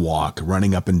take a walk,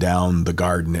 running up and down the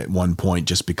garden at one point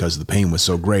just because the pain was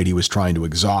so great. He was trying to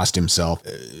exhaust himself.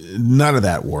 None of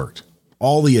that worked.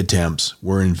 All the attempts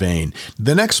were in vain.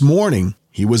 The next morning,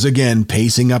 he was again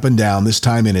pacing up and down, this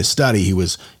time in his study. He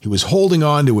was holding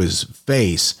on to his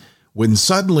face when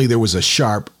suddenly there was a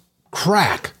sharp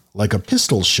crack like a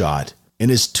pistol shot,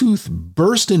 and his tooth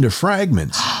burst into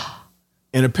fragments.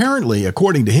 And apparently,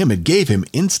 according to him, it gave him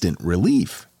instant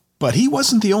relief. But he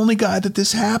wasn't the only guy that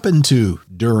this happened to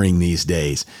during these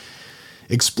days.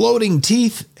 Exploding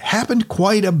teeth happened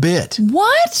quite a bit.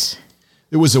 What?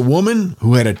 There was a woman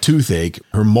who had a toothache.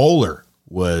 Her molar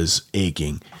was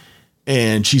aching.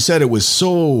 And she said it was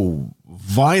so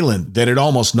violent that it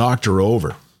almost knocked her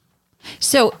over.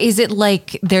 So is it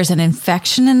like there's an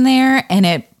infection in there and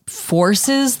it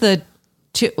forces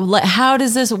how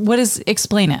does this,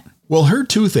 explain it? Well, her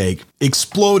toothache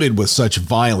exploded with such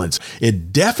violence,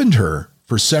 it deafened her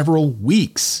for several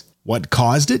weeks. What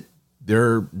caused it?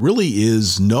 There really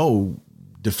is no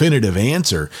definitive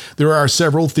answer. There are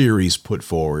several theories put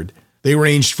forward. They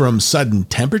ranged from sudden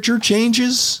temperature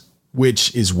changes,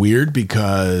 which is weird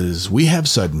because we have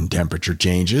sudden temperature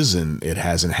changes and it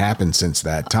hasn't happened since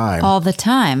that time. All the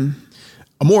time.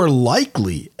 A more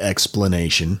likely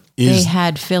explanation is... They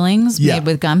had fillings made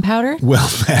with gunpowder? Well,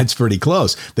 that's pretty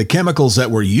close. The chemicals that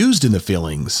were used in the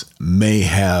fillings may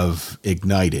have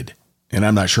ignited. And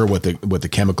I'm not sure what the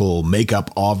chemical makeup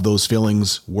of those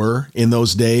fillings were in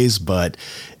those days, but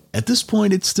at this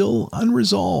point, it's still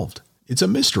unresolved. It's a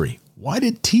mystery. Why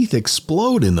did teeth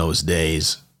explode in those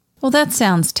days? Well, that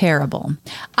sounds terrible.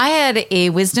 I had a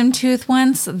wisdom tooth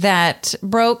once that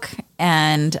broke,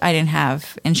 and I didn't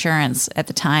have insurance at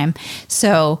the time.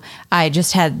 So I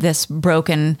just had this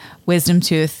broken wisdom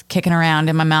tooth kicking around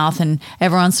in my mouth, and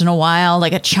every once in a while,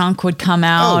 like a chunk would come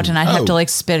out, and I'd have to like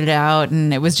spit it out,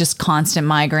 and it was just constant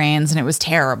migraines, and it was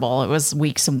terrible. It was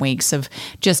weeks and weeks of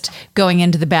just going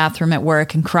into the bathroom at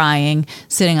work and crying,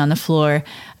 sitting on the floor.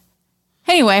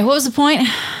 Anyway, what was the point?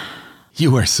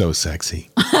 You are so sexy.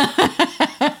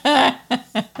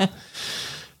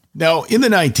 Now, in the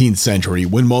 19th century,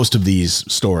 when most of these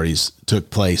stories took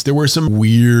place, there were some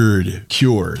weird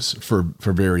cures for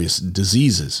various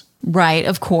diseases. Right,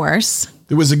 of course.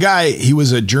 There was a guy, he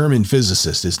was a German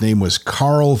physicist. His name was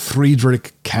Carl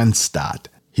Friedrich Cannstatt.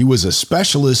 He was a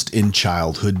specialist in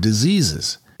childhood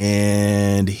diseases.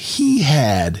 And he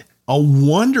had a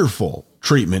wonderful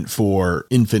treatment for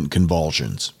infant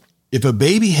convulsions. If a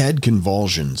baby had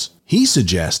convulsions, he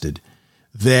suggested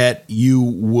that you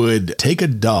would take a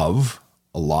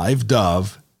live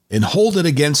dove, and hold it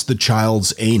against the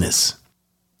child's anus.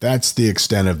 That's the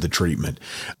extent of the treatment.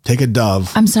 Take a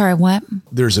dove. I'm sorry, what?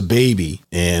 There's a baby,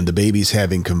 and the baby's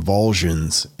having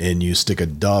convulsions, and you stick a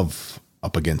dove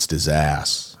up against his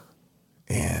ass.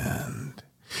 And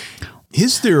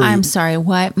his theory... I'm sorry,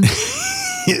 what?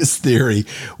 His theory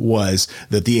was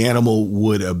that the animal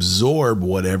would absorb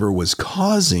whatever was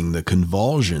causing the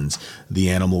convulsions. The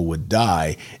animal would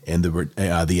die, and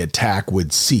the attack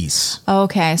would cease.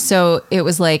 Okay, so it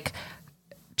was like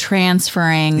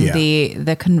transferring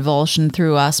the convulsion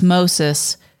through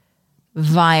osmosis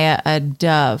via a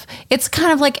dove. It's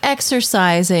kind of like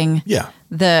exercising. Yeah.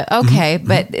 But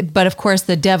of course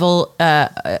the devil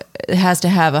has to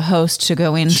have a host to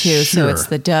go into, so it's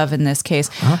the dove in this case.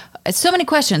 So many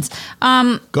questions.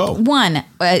 Go. One,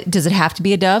 does it have to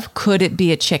be a dove? Could it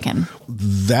be a chicken?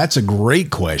 That's a great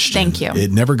question. Thank you.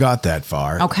 It never got that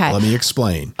far. Okay. Let me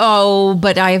explain. Oh,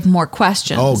 but I have more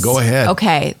questions. Oh, go ahead.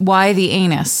 Okay. Why the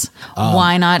anus?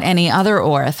 Why not any other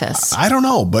orifice? I don't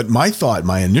know, but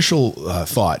my initial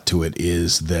thought to it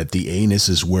is that the anus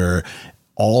is where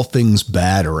all things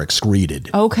bad are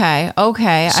excreted. Okay. So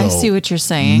I see what you're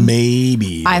saying.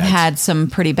 Maybe. I've had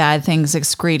some pretty bad things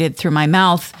excreted through my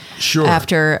mouth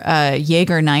after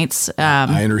Jaeger nights.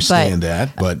 I understand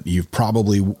that, but you've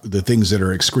probably, the things that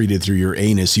are excreted through your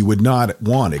anus, you would not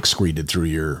want excreted through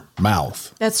your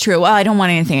mouth. That's true. Well, I don't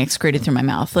want anything excreted through my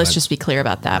mouth. Let's just be clear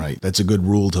about that. Right. That's a good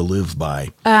rule to live by.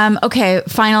 Okay.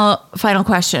 Final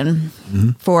question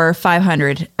for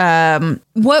 500.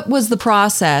 What was the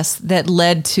process that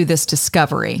led to this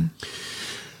discovery?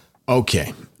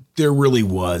 Okay. There really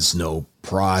was no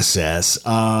process.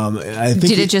 I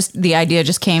think the idea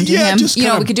just came to him?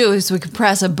 We could do is we could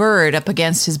press a bird up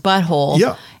against his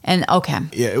butthole And okay.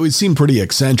 Yeah, it would seem pretty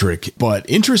eccentric, but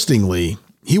interestingly,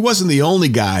 he wasn't the only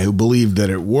guy who believed that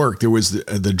it worked. There was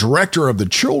the director of the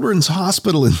Children's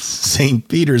Hospital in St.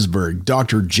 Petersburg,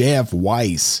 Dr. J.F.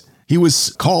 Weiss. He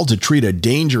was called to treat a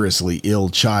dangerously ill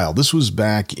child. This was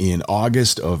back in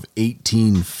August of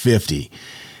 1850.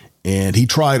 And he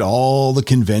tried all the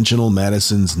conventional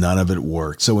medicines. None of it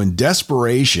worked. So in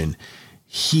desperation,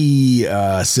 he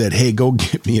said, hey, go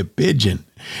get me a pigeon.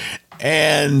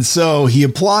 And so he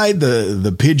applied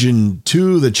the pigeon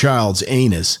to the child's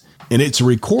anus. And it's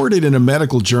recorded in a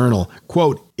medical journal,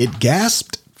 quote, it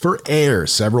gasped for air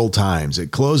several times.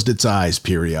 It closed its eyes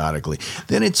periodically.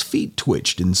 Then its feet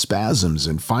twitched in spasms,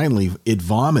 and finally it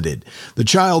vomited. The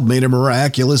child made a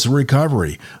miraculous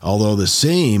recovery, although the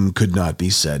same could not be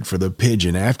said for the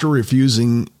pigeon. After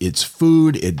refusing its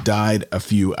food, it died a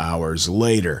few hours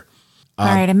later. All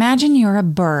right, imagine you're a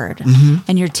bird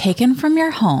and you're taken from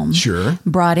your home. Sure.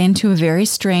 Brought into a very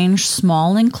strange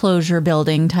small enclosure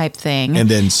building type thing. And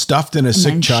then stuffed in a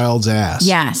sick child's ass.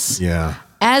 Yes. Yeah.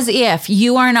 As if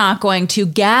you are not going to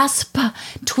gasp,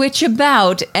 twitch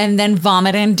about, and then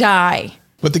vomit and die.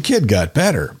 But the kid got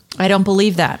better. I don't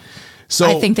believe that. So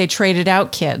I think they traded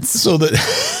out kids. So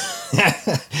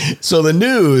the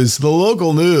news, the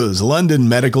local news, London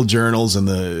medical journals and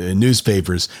the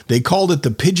newspapers, they called it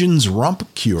the pigeon's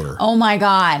rump cure. Oh my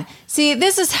God. See,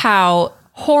 this is how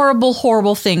horrible,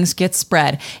 horrible things get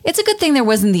spread. It's a good thing there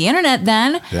wasn't the internet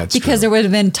then. That's because true. there would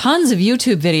have been tons of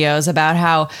YouTube videos about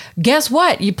how, guess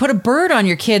what? You put a bird on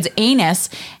your kid's anus.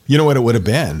 You know what it would have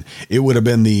been? It would have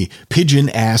been the pigeon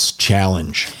ass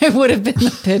challenge. It would have been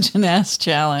the pigeon ass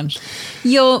challenge.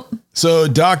 So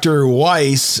Dr.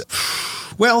 Weiss,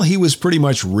 well, he was pretty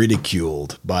much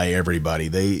ridiculed by everybody.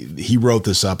 He wrote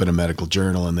this up in a medical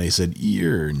journal and they said,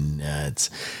 you're nuts.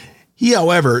 He,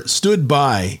 however, stood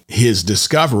by his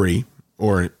discovery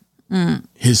or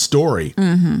his story.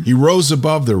 Mm-hmm. He rose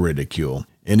above the ridicule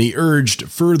and he urged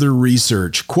further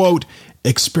research. Quote,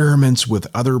 experiments with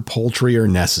other poultry are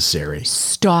necessary.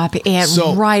 Stop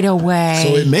it right away.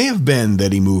 So it may have been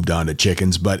that he moved on to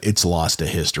chickens, but it's lost to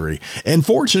history. And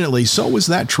fortunately, so was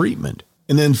that treatment.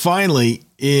 And then finally,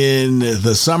 in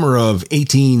the summer of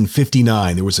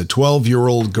 1859, there was a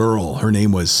 12-year-old girl. Her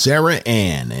name was Sarah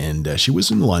Ann, and she was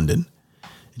in London.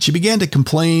 She began to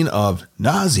complain of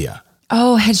nausea.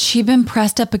 Oh, had she been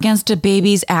pressed up against a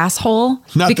baby's asshole?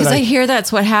 Because I hear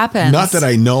that's what happens. Not that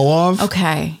I know of.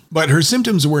 Okay. But her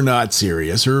symptoms were not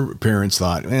serious. Her parents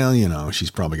thought, well,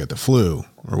 she's probably got the flu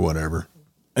or whatever.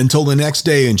 Until the next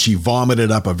day, and she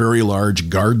vomited up a very large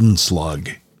garden slug,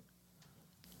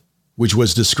 which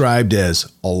was described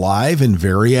as alive and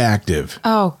very active.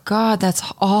 Oh, God, that's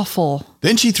awful.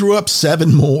 Then she threw up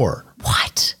 7 more.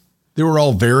 What? They were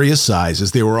all various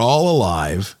sizes. They were all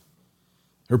alive.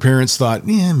 Her parents thought,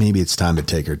 maybe it's time to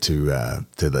take her to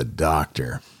the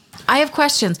doctor. I have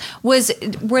questions.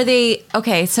 Were they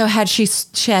okay? So had she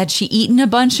eaten a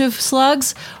bunch of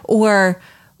slugs, or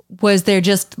was there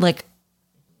just like,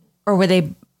 or were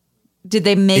they? Did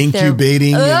they make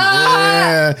incubating?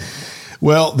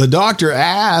 Well, the doctor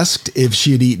asked if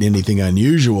she had eaten anything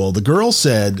unusual. The girl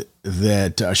said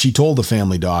that she told the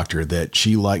family doctor that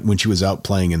she liked, when she was out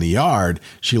playing in the yard,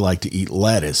 she liked to eat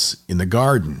lettuce in the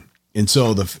garden. And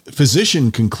so the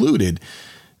physician concluded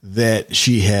that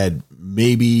she had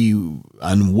maybe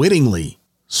unwittingly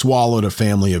swallowed a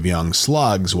family of young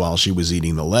slugs while she was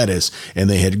eating the lettuce, and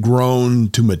they had grown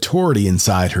to maturity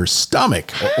inside her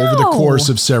stomach over the course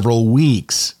of several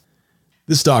weeks.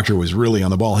 This doctor was really on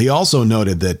the ball. He also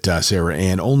noted that Sarah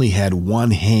Ann only had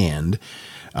one hand.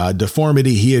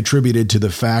 Deformity he attributed to the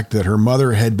fact that her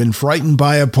mother had been frightened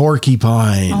by a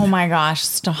porcupine. Oh my gosh,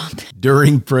 stop.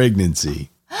 During pregnancy.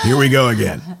 Here we go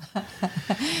again.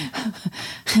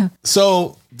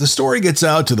 So the story gets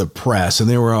out to the press and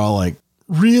they were all like,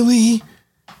 really?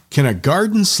 Can a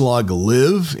garden slug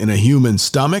live in a human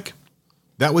stomach?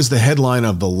 That was the headline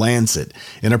of The Lancet.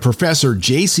 And a professor,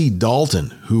 J.C.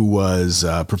 Dalton, who was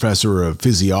a professor of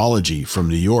physiology from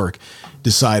New York,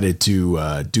 decided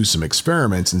to do some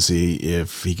experiments and see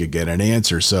if he could get an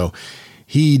answer. So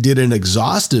he did an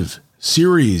exhaustive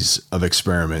series of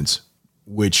experiments,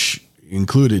 which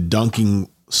included dunking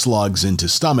slugs into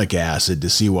stomach acid to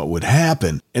see what would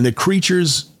happen. And the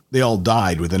creatures, they all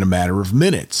died within a matter of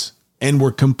minutes and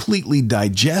were completely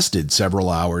digested several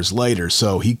hours later.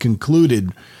 So he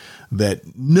concluded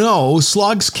that no,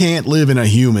 slugs can't live in a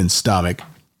human stomach.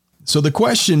 So the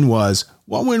question was,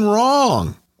 what went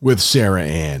wrong with Sarah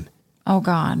Ann? Oh,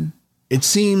 God. It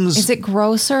seems... Is it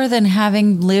grosser than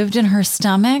having lived in her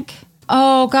stomach?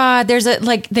 Oh, God,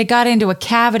 they got into a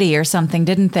cavity or something,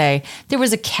 didn't they? There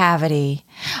was a cavity.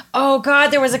 Oh,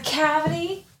 God, there was a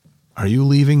cavity? Are you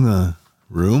leaving the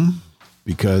room?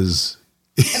 Because...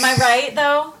 Am I right,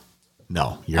 though?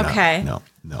 No, you're okay. not.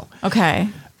 No. Okay.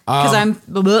 Because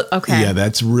okay. Yeah,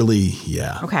 that's really,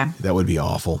 Okay. That would be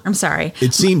awful. I'm sorry.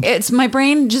 It seemed... It's my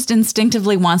brain just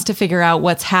instinctively wants to figure out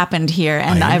what's happened here.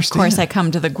 And of course, I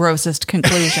come to the grossest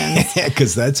conclusions.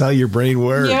 Because that's how your brain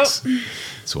works. Yep.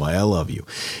 That's why I love you.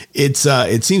 It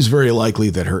seems very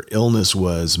likely that her illness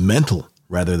was mental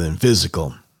rather than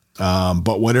physical.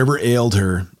 But whatever ailed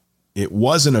her, it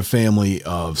wasn't a family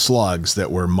of slugs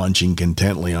that were munching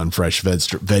contently on fresh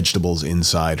vegetables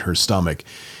inside her stomach.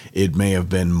 It may have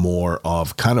been more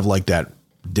of kind of like that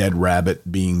dead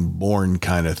rabbit being born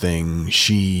kind of thing.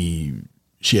 She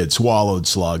had swallowed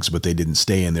slugs, but they didn't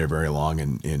stay in there very long.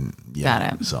 And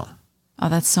Got it. So, oh,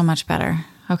 that's so much better.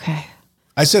 Okay.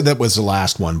 I said that was the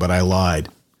last one, but I lied.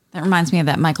 That reminds me of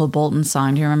that Michael Bolton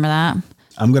song. Do you remember that?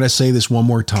 I'm going to say this one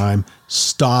more time.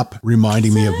 Stop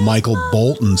reminding me of Michael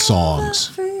Bolton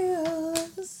songs.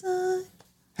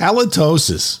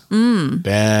 Halitosis.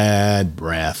 Bad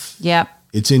breath. Yep.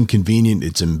 It's inconvenient.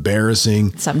 It's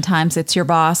embarrassing. Sometimes it's your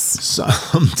boss.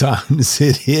 Sometimes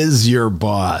it is your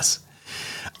boss.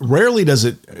 Rarely does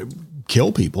it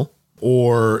kill people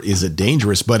or is it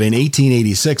dangerous. But in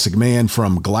 1886, a man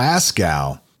from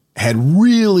Glasgow had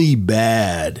really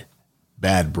bad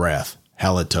breath,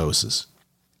 halitosis.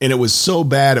 And it was so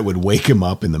bad it would wake him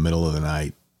up in the middle of the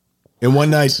night. And one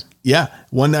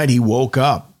night he woke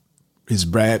up. His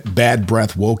bad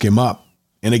breath woke him up.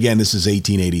 And again, this is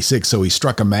 1886. So he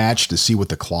struck a match to see what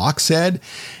the clock said.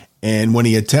 And when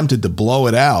he attempted to blow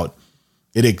it out,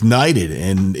 it ignited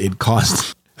and it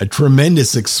caused a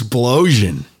tremendous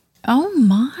explosion. Oh,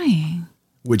 my.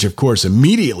 Which, of course,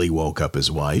 immediately woke up his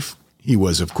wife. He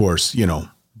was, of course,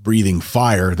 breathing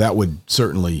fire. That would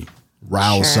certainly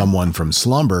rouse someone from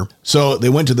slumber. So they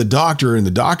went to the doctor, and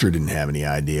the doctor didn't have any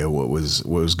idea what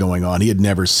was going on. He had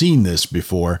never seen this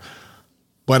before.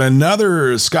 But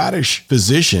another Scottish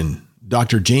physician,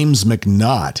 Dr. James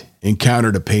McNaught,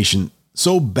 encountered a patient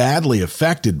so badly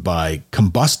affected by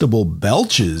combustible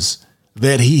belches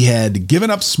that he had given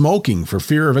up smoking for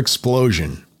fear of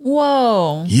explosion.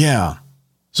 Whoa. Yeah.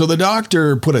 So the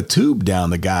doctor put a tube down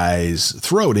the guy's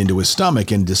throat into his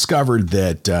stomach and discovered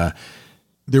that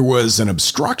there was an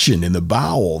obstruction in the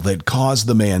bowel that caused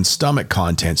the man's stomach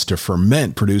contents to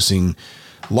ferment, producing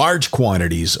large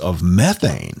quantities of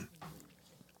methane.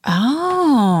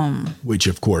 Oh. Which,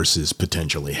 of course, is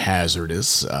potentially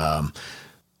hazardous.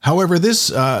 However,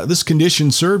 this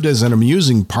condition served as an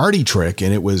amusing party trick,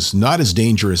 and it was not as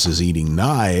dangerous as eating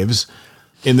knives.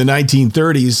 In the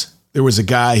 1930s, there was a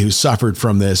guy who suffered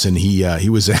from this, and he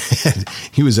was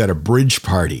at a bridge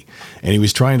party, and he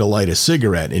was trying to light a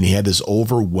cigarette, and he had this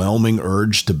overwhelming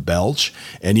urge to belch.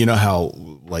 And you know how,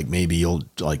 like, maybe you'll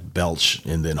like belch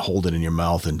and then hold it in your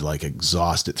mouth and like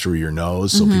exhaust it through your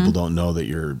nose, so people don't know that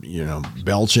you're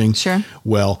belching. Sure.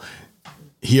 Well,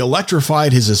 he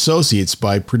electrified his associates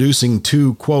by producing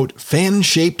two, quote,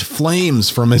 fan-shaped flames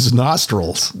from his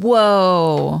nostrils.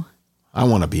 Whoa. I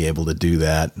want to be able to do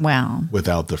that. Wow.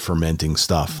 Without the fermenting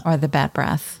stuff. Or the bad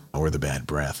breath.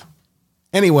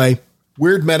 Anyway,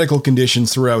 weird medical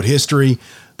conditions throughout history.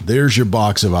 There's your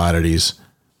box of oddities.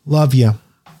 Love ya.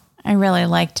 I really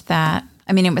liked that.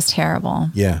 I mean, it was terrible.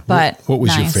 Yeah. But what was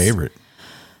nice. your favorite?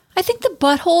 I think the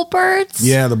butthole birds.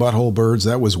 Yeah, the butthole birds.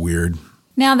 That was weird.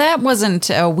 Now, that wasn't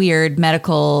a weird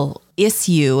medical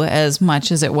issue as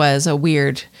much as it was a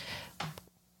weird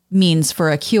means for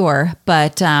a cure.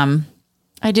 But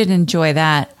I did enjoy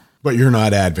that. But you're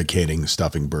not advocating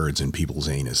stuffing birds in people's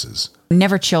anuses.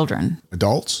 Never children.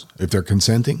 Adults, if they're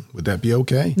consenting, would that be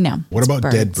okay? No. What about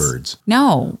birds. dead birds?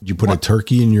 No. Did you put a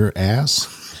turkey in your ass?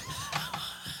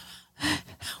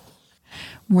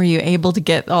 Were you able to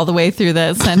get all the way through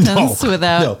that sentence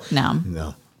without?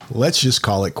 No. Let's just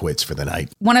call it quits for the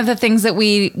night. One of the things that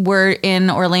we were in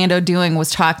Orlando doing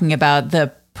was talking about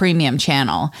the premium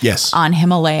channel on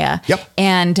Himalaya. Yep.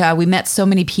 And we met so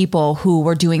many people who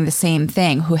were doing the same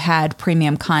thing, who had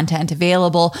premium content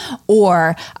available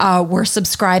or were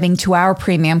subscribing to our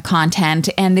premium content.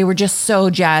 And they were just so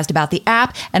jazzed about the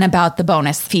app and about the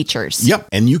bonus features. Yep.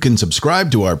 And you can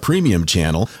subscribe to our premium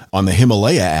channel on the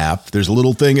Himalaya app. There's a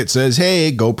little thing that says,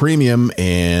 hey, go premium,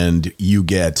 and you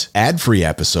get ad-free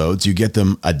episodes. You get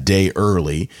them a day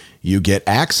early. You get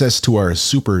access to our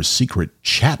super secret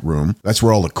chat room. That's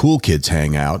where all the cool kids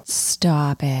hang out.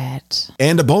 Stop it.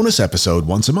 And a bonus episode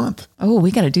once a month. Oh, we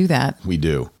got to do that. We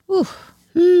do. Oof.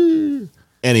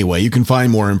 Anyway, you can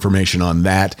find more information on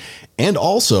that and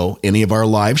also any of our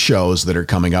live shows that are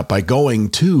coming up by going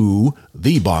to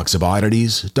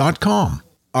theboxofoddities.com.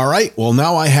 All right. Well,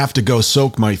 now I have to go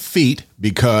soak my feet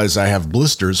because I have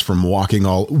blisters from walking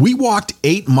We walked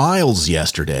 8 miles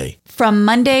yesterday. From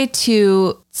Monday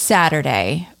to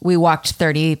Saturday, we walked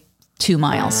 32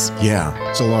 miles. Yeah,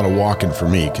 it's a lot of walking for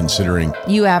me, considering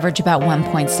You average about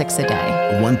 1.6 a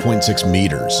day. 1.6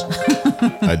 meters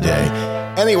a day.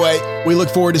 Anyway, we look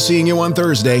forward to seeing you on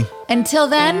Thursday. Until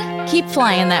then, keep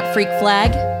flying that freak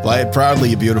flag. Fly it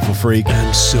proudly, you beautiful freak.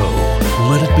 And so,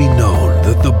 let it be known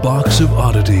that the Box of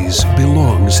Oddities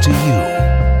belongs to you,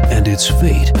 and its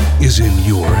fate is in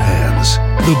your hands.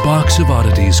 The Box of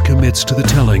Oddities commits to the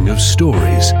telling of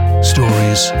stories,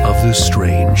 stories of the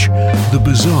strange, the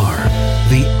bizarre,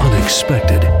 the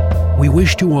unexpected. We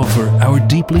wish to offer our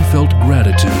deeply felt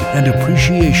gratitude and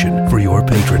appreciation for your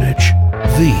patronage.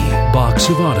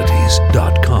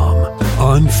 TheBoxOfOddities.com.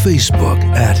 On Facebook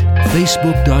at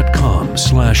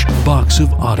Facebook.com/Box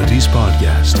of Oddities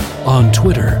Podcast. On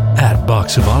Twitter at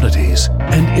Box of Oddities.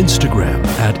 And Instagram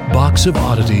at Box of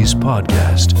Oddities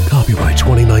Podcast. Copyright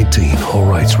 2019. All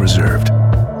rights reserved.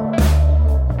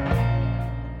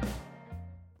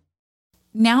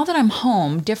 Now that I'm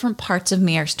home, different parts of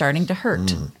me are starting to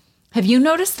hurt. Have you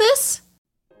noticed this?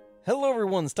 Hello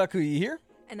everyone, Stakuyi here.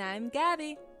 And I'm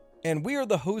Gabby. And we are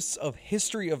the hosts of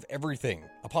History of Everything,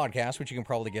 a podcast which you can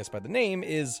probably guess by the name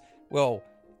is, well,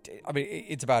 I mean,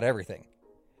 it's about everything.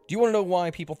 Do you want to know why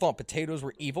people thought potatoes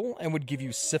were evil and would give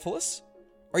you syphilis?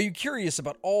 Are you curious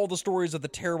about all the stories of the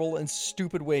terrible and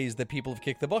stupid ways that people have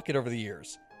kicked the bucket over the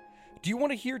years? Do you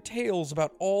want to hear tales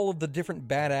about all of the different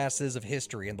badasses of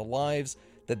history and the lives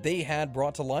that they had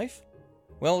brought to life?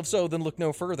 Well, if so, then look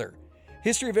no further.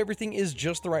 History of Everything is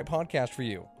just the right podcast for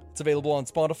you. It's available on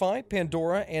Spotify,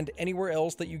 Pandora, and anywhere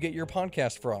else that you get your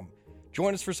podcast from.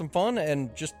 Join us for some fun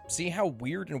and just see how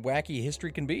weird and wacky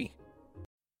history can be.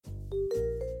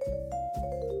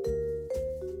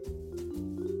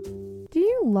 Do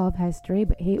you love history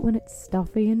but hate when it's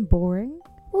stuffy and boring?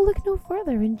 Well, look no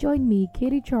further and join me,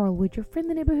 Katie Charlwood, your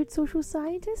friendly neighbourhood social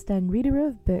scientist and reader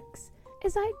of books,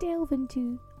 as I delve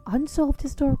into unsolved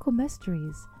historical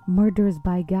mysteries, murders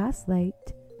by gaslight,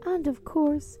 and of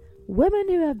course, women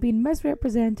who have been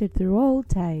misrepresented through all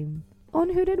time. On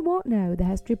Who Did What Now, the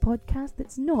history podcast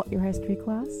that's not your history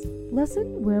class.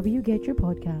 Listen wherever you get your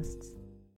podcasts.